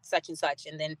weeks with such and such.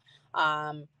 And then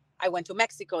I went to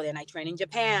Mexico, then I trained in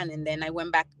Japan. And then I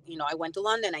went back, I went to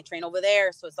London, I trained over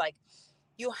there. So it's like,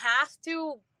 you have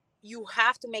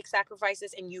to make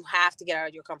sacrifices, and you have to get out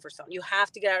of your comfort zone. You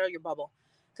have to get out of your bubble.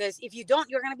 Because if you don't,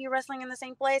 you're going to be wrestling in the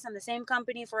same place and the same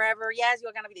company forever. Yes,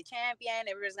 you're going to be the champion.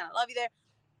 Everybody's going to love you there.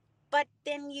 But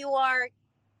then you are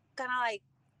kind of like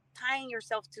tying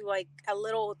yourself to like a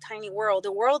little tiny world.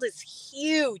 The world is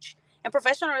huge, and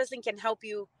professional wrestling can help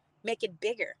you make it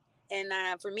bigger. And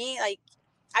for me, like,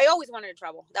 I always wanted to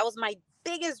travel. That was my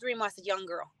biggest dream as a young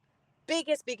girl.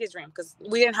 Biggest dream, because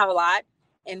we didn't have a lot,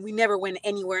 and we never went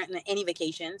anywhere in any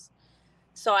vacations.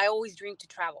 So I always dreamed to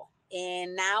travel.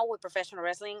 And now with professional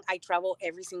wrestling, I travel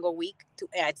every single week to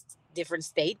a different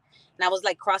state. And I was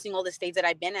like crossing all the states that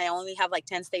I've been. And I only have like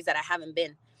 10 states that I haven't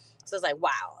been. So it's like,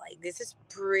 wow, like this is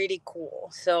pretty cool.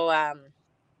 So I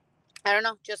don't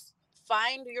know, just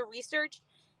do your research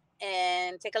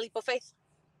and take a leap of faith.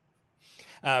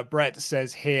 Brett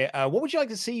says here, what would you like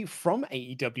to see from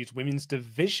AEW's women's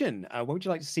division? What would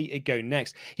you like to see it go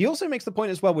next? He also makes the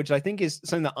point as well, which I think is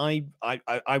something that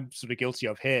I'm sort of guilty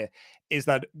of here, is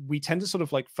that we tend to sort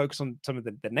of like focus on some of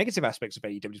the negative aspects of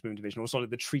AEW's women's division, or sort of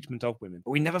the treatment of women,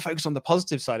 but we never focus on the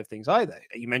positive side of things either.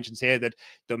 He mentions here that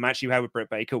the match you had with Britt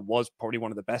Baker was probably one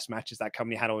of the best matches that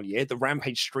company had all year. The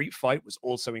Rampage Street fight was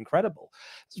also incredible.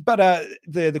 But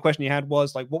the question you had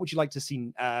was like, what would you like to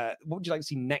see? What would you like to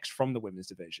see next from the women's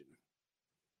division?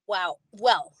 Wow.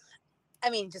 Well, I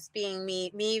mean, just being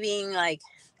me being like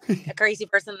a crazy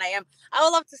person that I am, I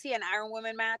would love to see an Iron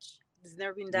Woman match. It's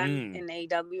never been done in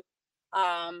AEW.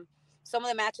 Some of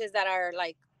the matches that are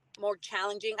like more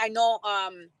challenging. I know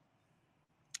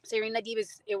Serena Deeb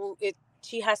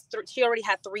she already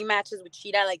had 3 matches with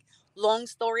Cheetah, like long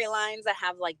storylines that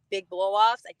have like big blow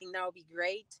offs. I think that would be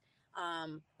great.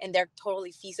 And they're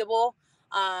totally feasible.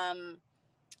 I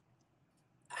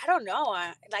don't know.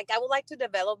 I would like to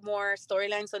develop more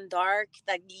storylines on Dark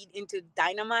that lead into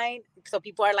Dynamite. So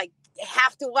people are like, they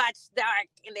have to watch Dark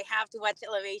and they have to watch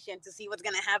Elevation to see what's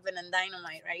gonna happen in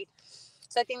Dynamite, right?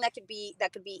 So I think that could be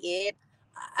it.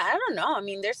 I don't know. I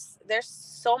mean, there's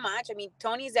so much. I mean,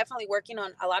 Tony's definitely working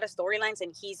on a lot of storylines,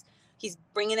 and he's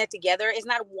bringing it together. It's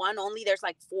not one only. There's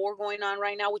like 4 going on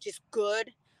right now, which is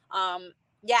good.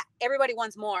 Yeah, everybody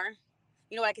wants more.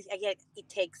 You know, I get it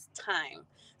takes time.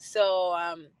 So,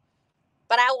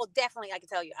 but I will definitely, I can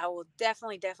tell you, I will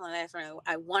definitely,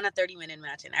 I want a 30-minute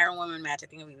match, an Iron Woman match. I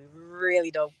think it would be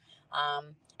really dope.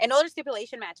 And other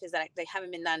stipulation matches that they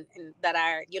haven't been done, and that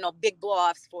are, you know, big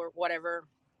blow-offs for whatever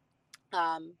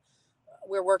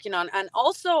we're working on. And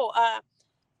also,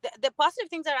 the positive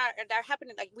things that are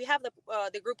happening, like we have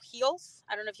the group Heels.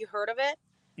 I don't know if you heard of it.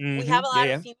 Mm-hmm. We have a lot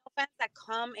of female fans that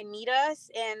come and meet us,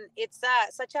 and it's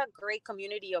such a great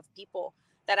community of people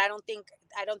that I don't think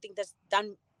that's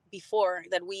done before,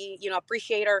 that we, you know,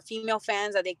 appreciate our female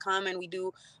fans, that they come and we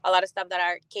do a lot of stuff that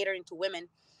are catering to women.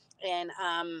 And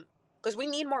because we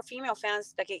need more female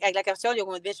fans, like I was telling you,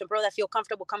 with Mission Pro, that feel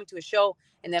comfortable coming to a show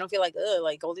and they don't feel like,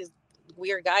 like all these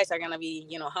weird guys are gonna be,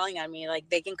 you know, hollering at me. Like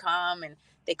they can come, and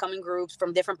they come in groups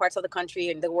from different parts of the country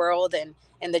and the world, and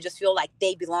they just feel like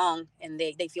they belong, and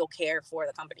they feel care for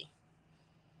the company.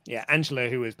 Yeah, Angela,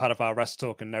 who is part of our Wrestle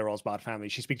Talk and No Rolls Barred family,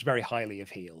 she speaks very highly of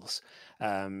Heels.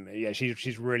 Yeah,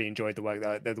 she's really enjoyed the work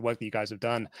that you guys have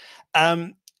done.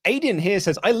 Aiden here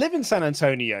says, I live in San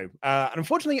Antonio, and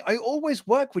unfortunately, I always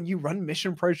work when you run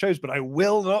Mission Pro shows, but I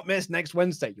will not miss next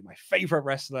Wednesday. You're my favorite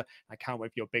wrestler. I can't wait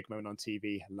for your big moment on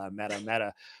TV. La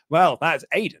meta. Well, that's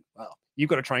Aiden. Well, you've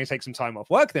got to try and take some time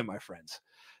off work then, my friends,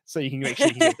 so you can make sure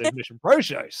you can get those Mission Pro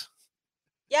shows.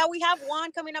 Yeah, we have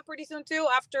one coming up pretty soon too.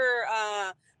 After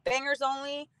Bangers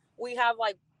Only, we have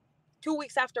like 2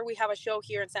 weeks after, we have a show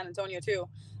here in San Antonio too.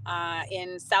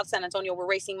 In South San Antonio, we're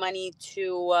raising money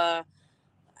to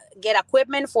get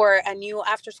equipment for a new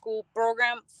after-school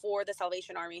program for the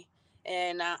Salvation Army.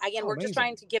 And again, we're just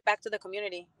trying to give back to the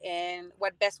community. And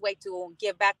what best way to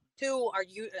give back to our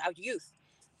youth,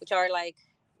 which are like,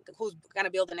 who's going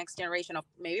to build the next generation of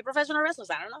maybe professional wrestlers?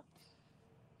 I don't know.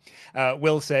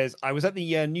 Will says, I was at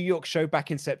the New York show back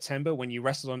in September when you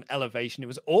wrestled on Elevation. It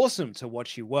was awesome to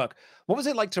watch you work. What was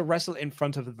it like to wrestle in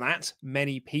front of that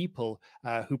many people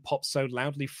who popped so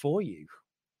loudly for you?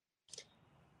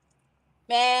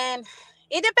 Man,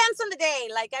 it depends on the day.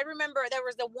 Like, I remember there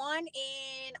was the one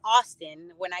in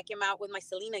Austin when I came out with my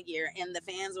Selena gear, and the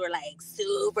fans were like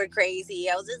super crazy.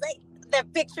 I was just like, the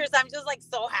pictures, I'm just like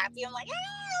so happy. I'm like, oh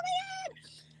my God.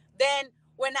 Then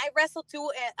when I wrestled too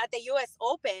at the US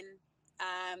Open,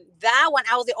 that one,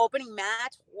 I was the opening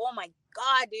match. Oh my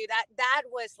God, dude, that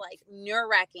was like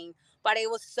nerve-wracking, but it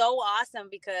was so awesome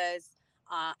because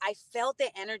I felt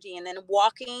the energy. And then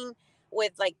walking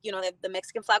with, like, you know, the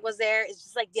Mexican flag was there. It's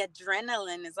just like the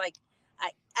adrenaline is like,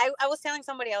 I was telling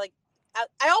somebody,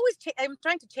 I'm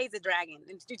trying to chase the dragon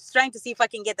and just trying to see if I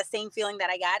can get the same feeling that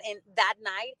I got. And that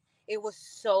night, it was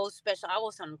so special. I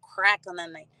was on crack on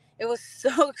that night. It was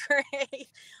so great.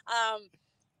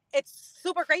 It's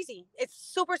super crazy. It's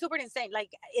super, super insane.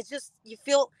 Like, it's just, you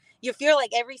feel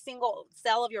like every single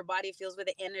cell of your body feels with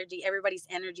the energy, everybody's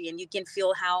energy, and you can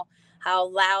feel how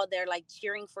loud they're like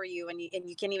cheering for you, and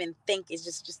you can't even think. It's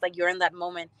just like you're in that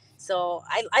moment. So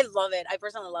I love it. I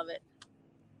personally love it.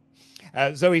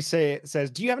 Zoe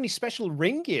says, do you have any special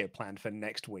ring gear planned for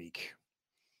next week?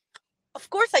 Of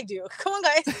course I do. Come on,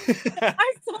 guys. I have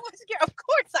so much gear. Of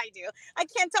course I do. I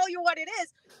can't tell you what it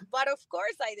is, but of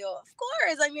course I do. Of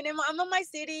course. I mean, I'm in my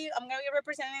city. I'm going to be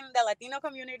representing the Latino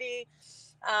community.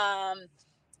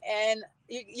 And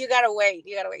you got to wait.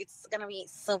 It's going to be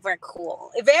super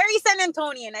cool. Very San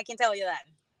Antonian, I can tell you that.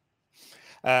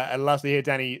 And lastly here,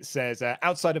 Danny says,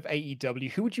 outside of AEW,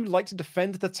 who would you like to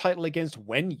defend the title against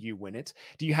when you win it?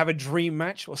 Do you have a dream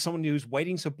match or someone who's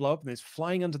waiting to blow up and is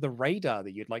flying under the radar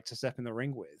that you'd like to step in the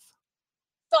ring with?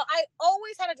 So I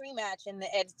always had a dream match, and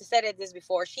I said this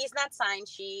before. She's not signed.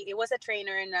 It was a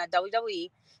trainer in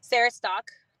WWE, Sarah Stock.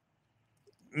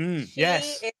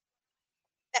 Yes.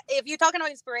 If you're talking about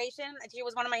inspiration, she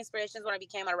was one of my inspirations when I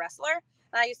became a wrestler.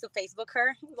 And I used to Facebook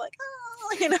her. Like,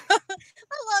 oh, you know, I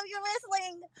love your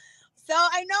wrestling. So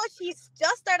I know she's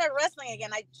just started wrestling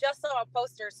again. I just saw a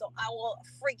poster. So I will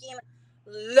freaking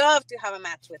love to have a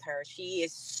match with her. She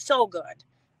is so good.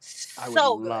 I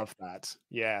would love that.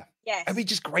 Yeah. Yes. It'd be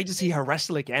just great to see her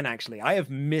wrestle again, actually. I have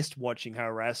missed watching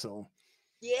her wrestle.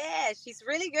 Yeah, she's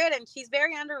really good and she's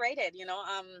very underrated,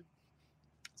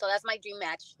 So that's my dream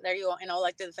match. There you go. And I'd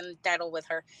like to defend the title with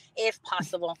her if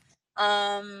possible.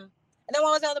 And then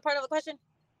what was the other part of the question?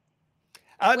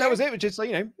 That was it. It was just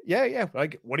yeah.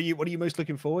 Like, what are you most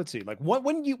looking forward to? Like,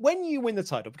 when you win the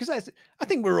title? Because I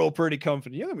think we're all pretty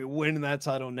confident you're gonna be winning that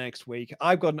title next week.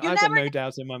 I've got no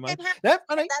doubts in my mind. No,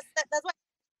 that's what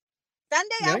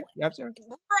Sunday. Absolutely.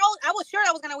 I was sure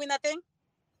I was gonna win that thing.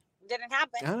 Didn't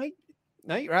happen.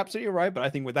 No, you're absolutely right. But I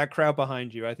think with that crowd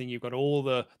behind you, I think you've got all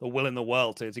the will in the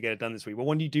world to get it done this week. But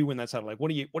when you do win that title, like,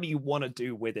 what do you want to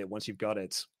do with it once you've got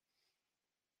it?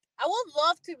 I would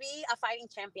love to be a fighting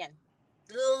champion.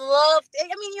 Loved it.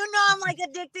 I mean, I'm like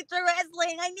addicted to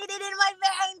wrestling. I need it in my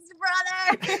veins,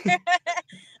 brother.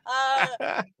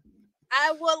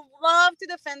 I would love to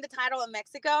defend the title in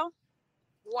Mexico,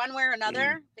 one way or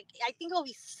another. I think it'll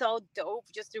be so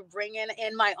dope just to bring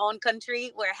in my own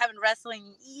country where I haven't wrestled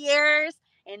in years,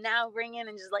 and now bring in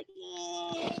and just like,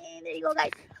 there you go,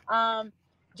 guys.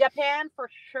 Japan for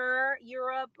sure.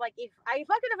 Europe, like if I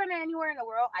could defend it anywhere in the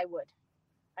world, I would.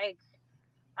 Like.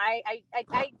 I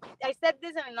said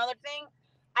this in another thing.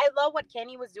 I love what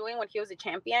Kenny was doing when he was a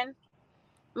champion.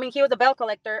 I mean, he was a belt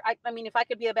collector. I mean, if I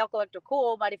could be a belt collector,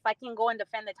 cool. But if I can go and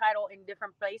defend the title in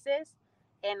different places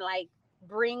and like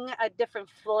bring a different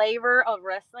flavor of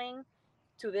wrestling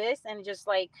to this, and just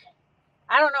like,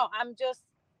 I don't know.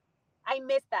 I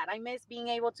miss that. I miss being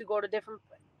able to go to different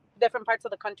parts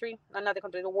of the country,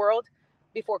 the world,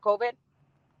 before COVID,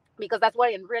 because that's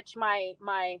what enriched my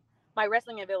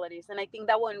wrestling abilities, and I think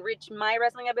that will enrich my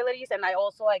wrestling abilities, and I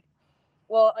also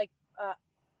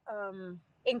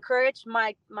encourage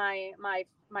my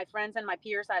friends and my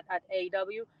peers at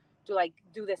AEW to like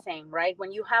do the same, right?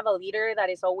 When you have a leader that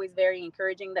is always very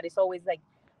encouraging, that is always like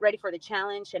ready for the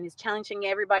challenge and is challenging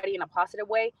everybody in a positive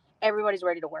way, everybody's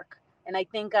ready to work. And I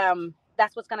think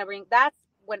that's what's gonna bring. That's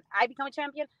when I become a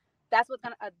champion. That's what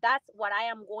I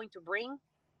am going to bring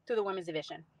to the women's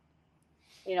division.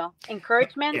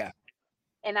 Encouragement. Yeah.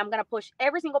 And I'm going to push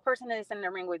every single person that is in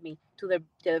the ring with me to the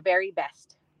very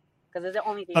best, because it's the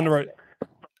only thing.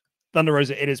 Thunder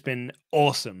Rosa, it has been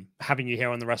awesome having you here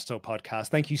on the WrestleTalk podcast.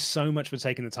 Thank you so much for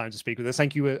taking the time to speak with us.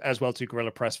 Thank you as well to Gorilla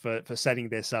Press for setting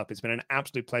this up. It's been an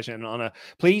absolute pleasure and honor.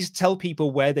 Please tell people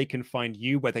where they can find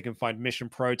you, where they can find Mission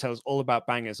Pro. Tell us all about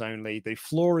Bangers Only. The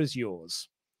floor is yours.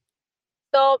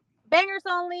 So Bangers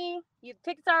Only,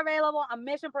 tickets are available on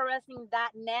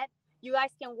missionprowrestling.net. You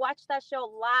guys can watch that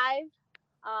show live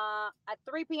at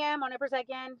 3 p.m. on April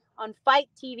 2nd on Fight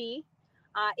TV.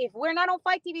 If we're not on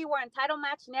Fight TV, we're on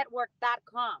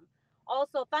TitleMatchNetwork.com.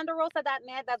 Also,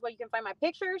 ThunderRosa.net. That's where you can find my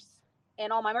pictures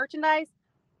and all my merchandise.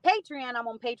 Patreon, I'm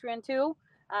on Patreon too.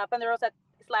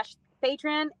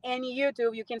 ThunderRosa/Patreon, and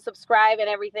YouTube. You can subscribe and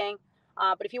everything.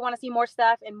 But if you want to see more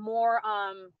stuff and more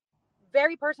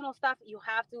very personal stuff, you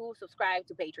have to subscribe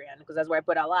to Patreon, because that's where I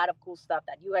put a lot of cool stuff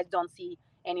that you guys don't see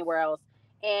anywhere else.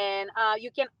 And you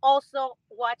can also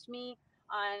watch me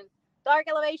on Dark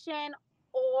Elevation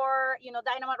or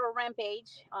Dynamite or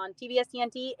Rampage on TBS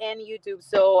TNT and YouTube.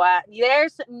 So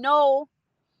there's no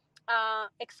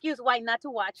excuse why not to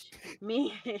watch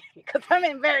me, because I'm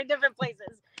in very different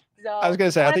places. So I was going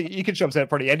to say, I think you can show up at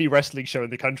probably any wrestling show in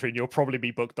the country and you'll probably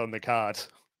be booked on the card.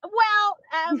 Well,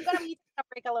 I'm going to be taking a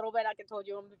break a little bit. Like I told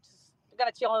you, I'm just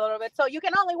going to chill a little bit. So you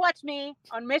can only watch me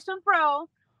on Mission Pro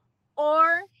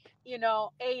or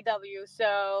AEW.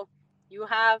 So you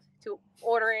have to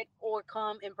order it or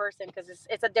come in person, because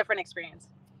it's a different experience.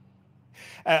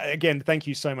 Again, thank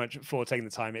you so much for taking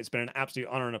the time. It's been an absolute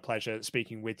honor and a pleasure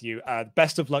speaking with you.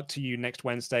 Best of luck to you next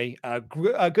Wednesday.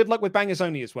 Good luck with Bangers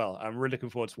Only as well. I'm really looking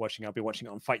forward to watching. I'll be watching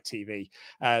it on Fight TV.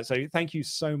 So thank you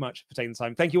so much for taking the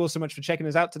time. Thank you all so much for checking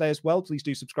us out today as well. Please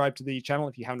do subscribe to the channel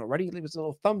if you haven't already. Leave us a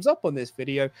little thumbs up on this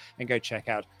video and go check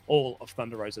out all of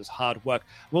Thunder Rosa's hard work.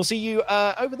 We'll see you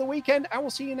over the weekend, and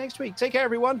we'll see you next week. Take care,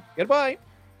 everyone. Goodbye.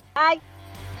 Bye.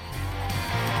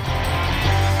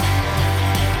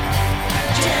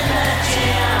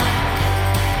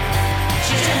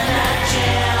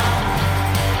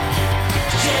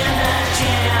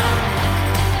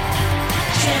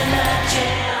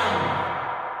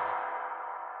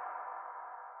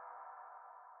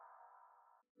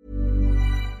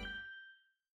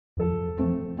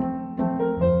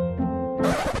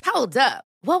 Hold up.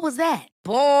 What was that?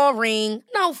 Boring.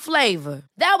 No flavor.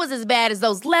 That was as bad as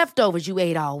those leftovers you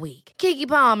ate all week. Keke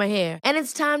Palmer here, and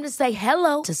it's time to say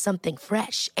hello to something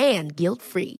fresh and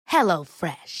guilt-free. Hello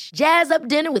Fresh. Jazz up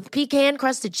dinner with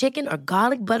pecan-crusted chicken or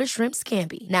garlic butter shrimp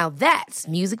scampi. Now that's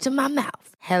music to my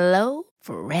mouth. Hello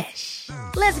Fresh.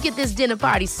 Let's get this dinner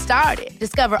party started.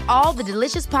 Discover all the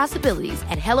delicious possibilities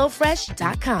at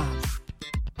HelloFresh.com.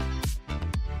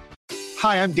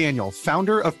 Hi, I'm Daniel,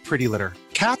 founder of Pretty Litter.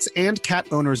 Cats and cat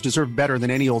owners deserve better than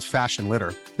any old-fashioned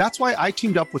litter. That's why I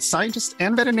teamed up with scientists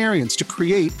and veterinarians to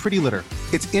create Pretty Litter.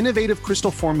 Its innovative crystal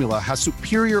formula has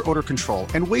superior odor control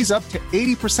and weighs up to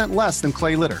 80% less than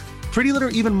clay litter. Pretty Litter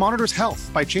even monitors health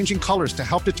by changing colors to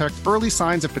help detect early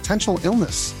signs of potential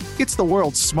illness. It's the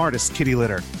world's smartest kitty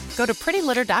litter. Go to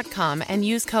prettylitter.com and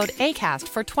use code ACAST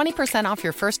for 20% off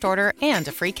your first order and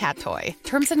a free cat toy.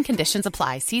 Terms and conditions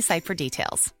apply. See site for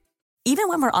details. Even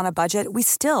when we're on a budget, we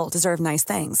still deserve nice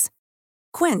things.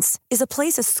 Quince is a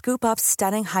place to scoop up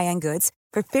stunning high-end goods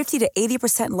for 50 to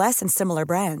 80% less than similar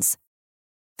brands.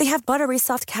 They have buttery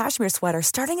soft cashmere sweaters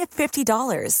starting at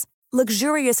 $50,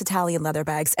 luxurious Italian leather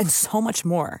bags, and so much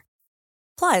more.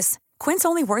 Plus, Quince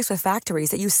only works with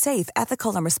factories that use safe,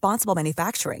 ethical, and responsible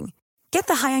manufacturing. Get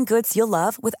the high-end goods you'll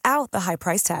love without the high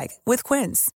price tag with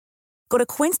Quince. Go to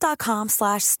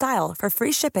quince.com/style for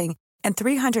free shipping and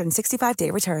 365-day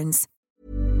returns.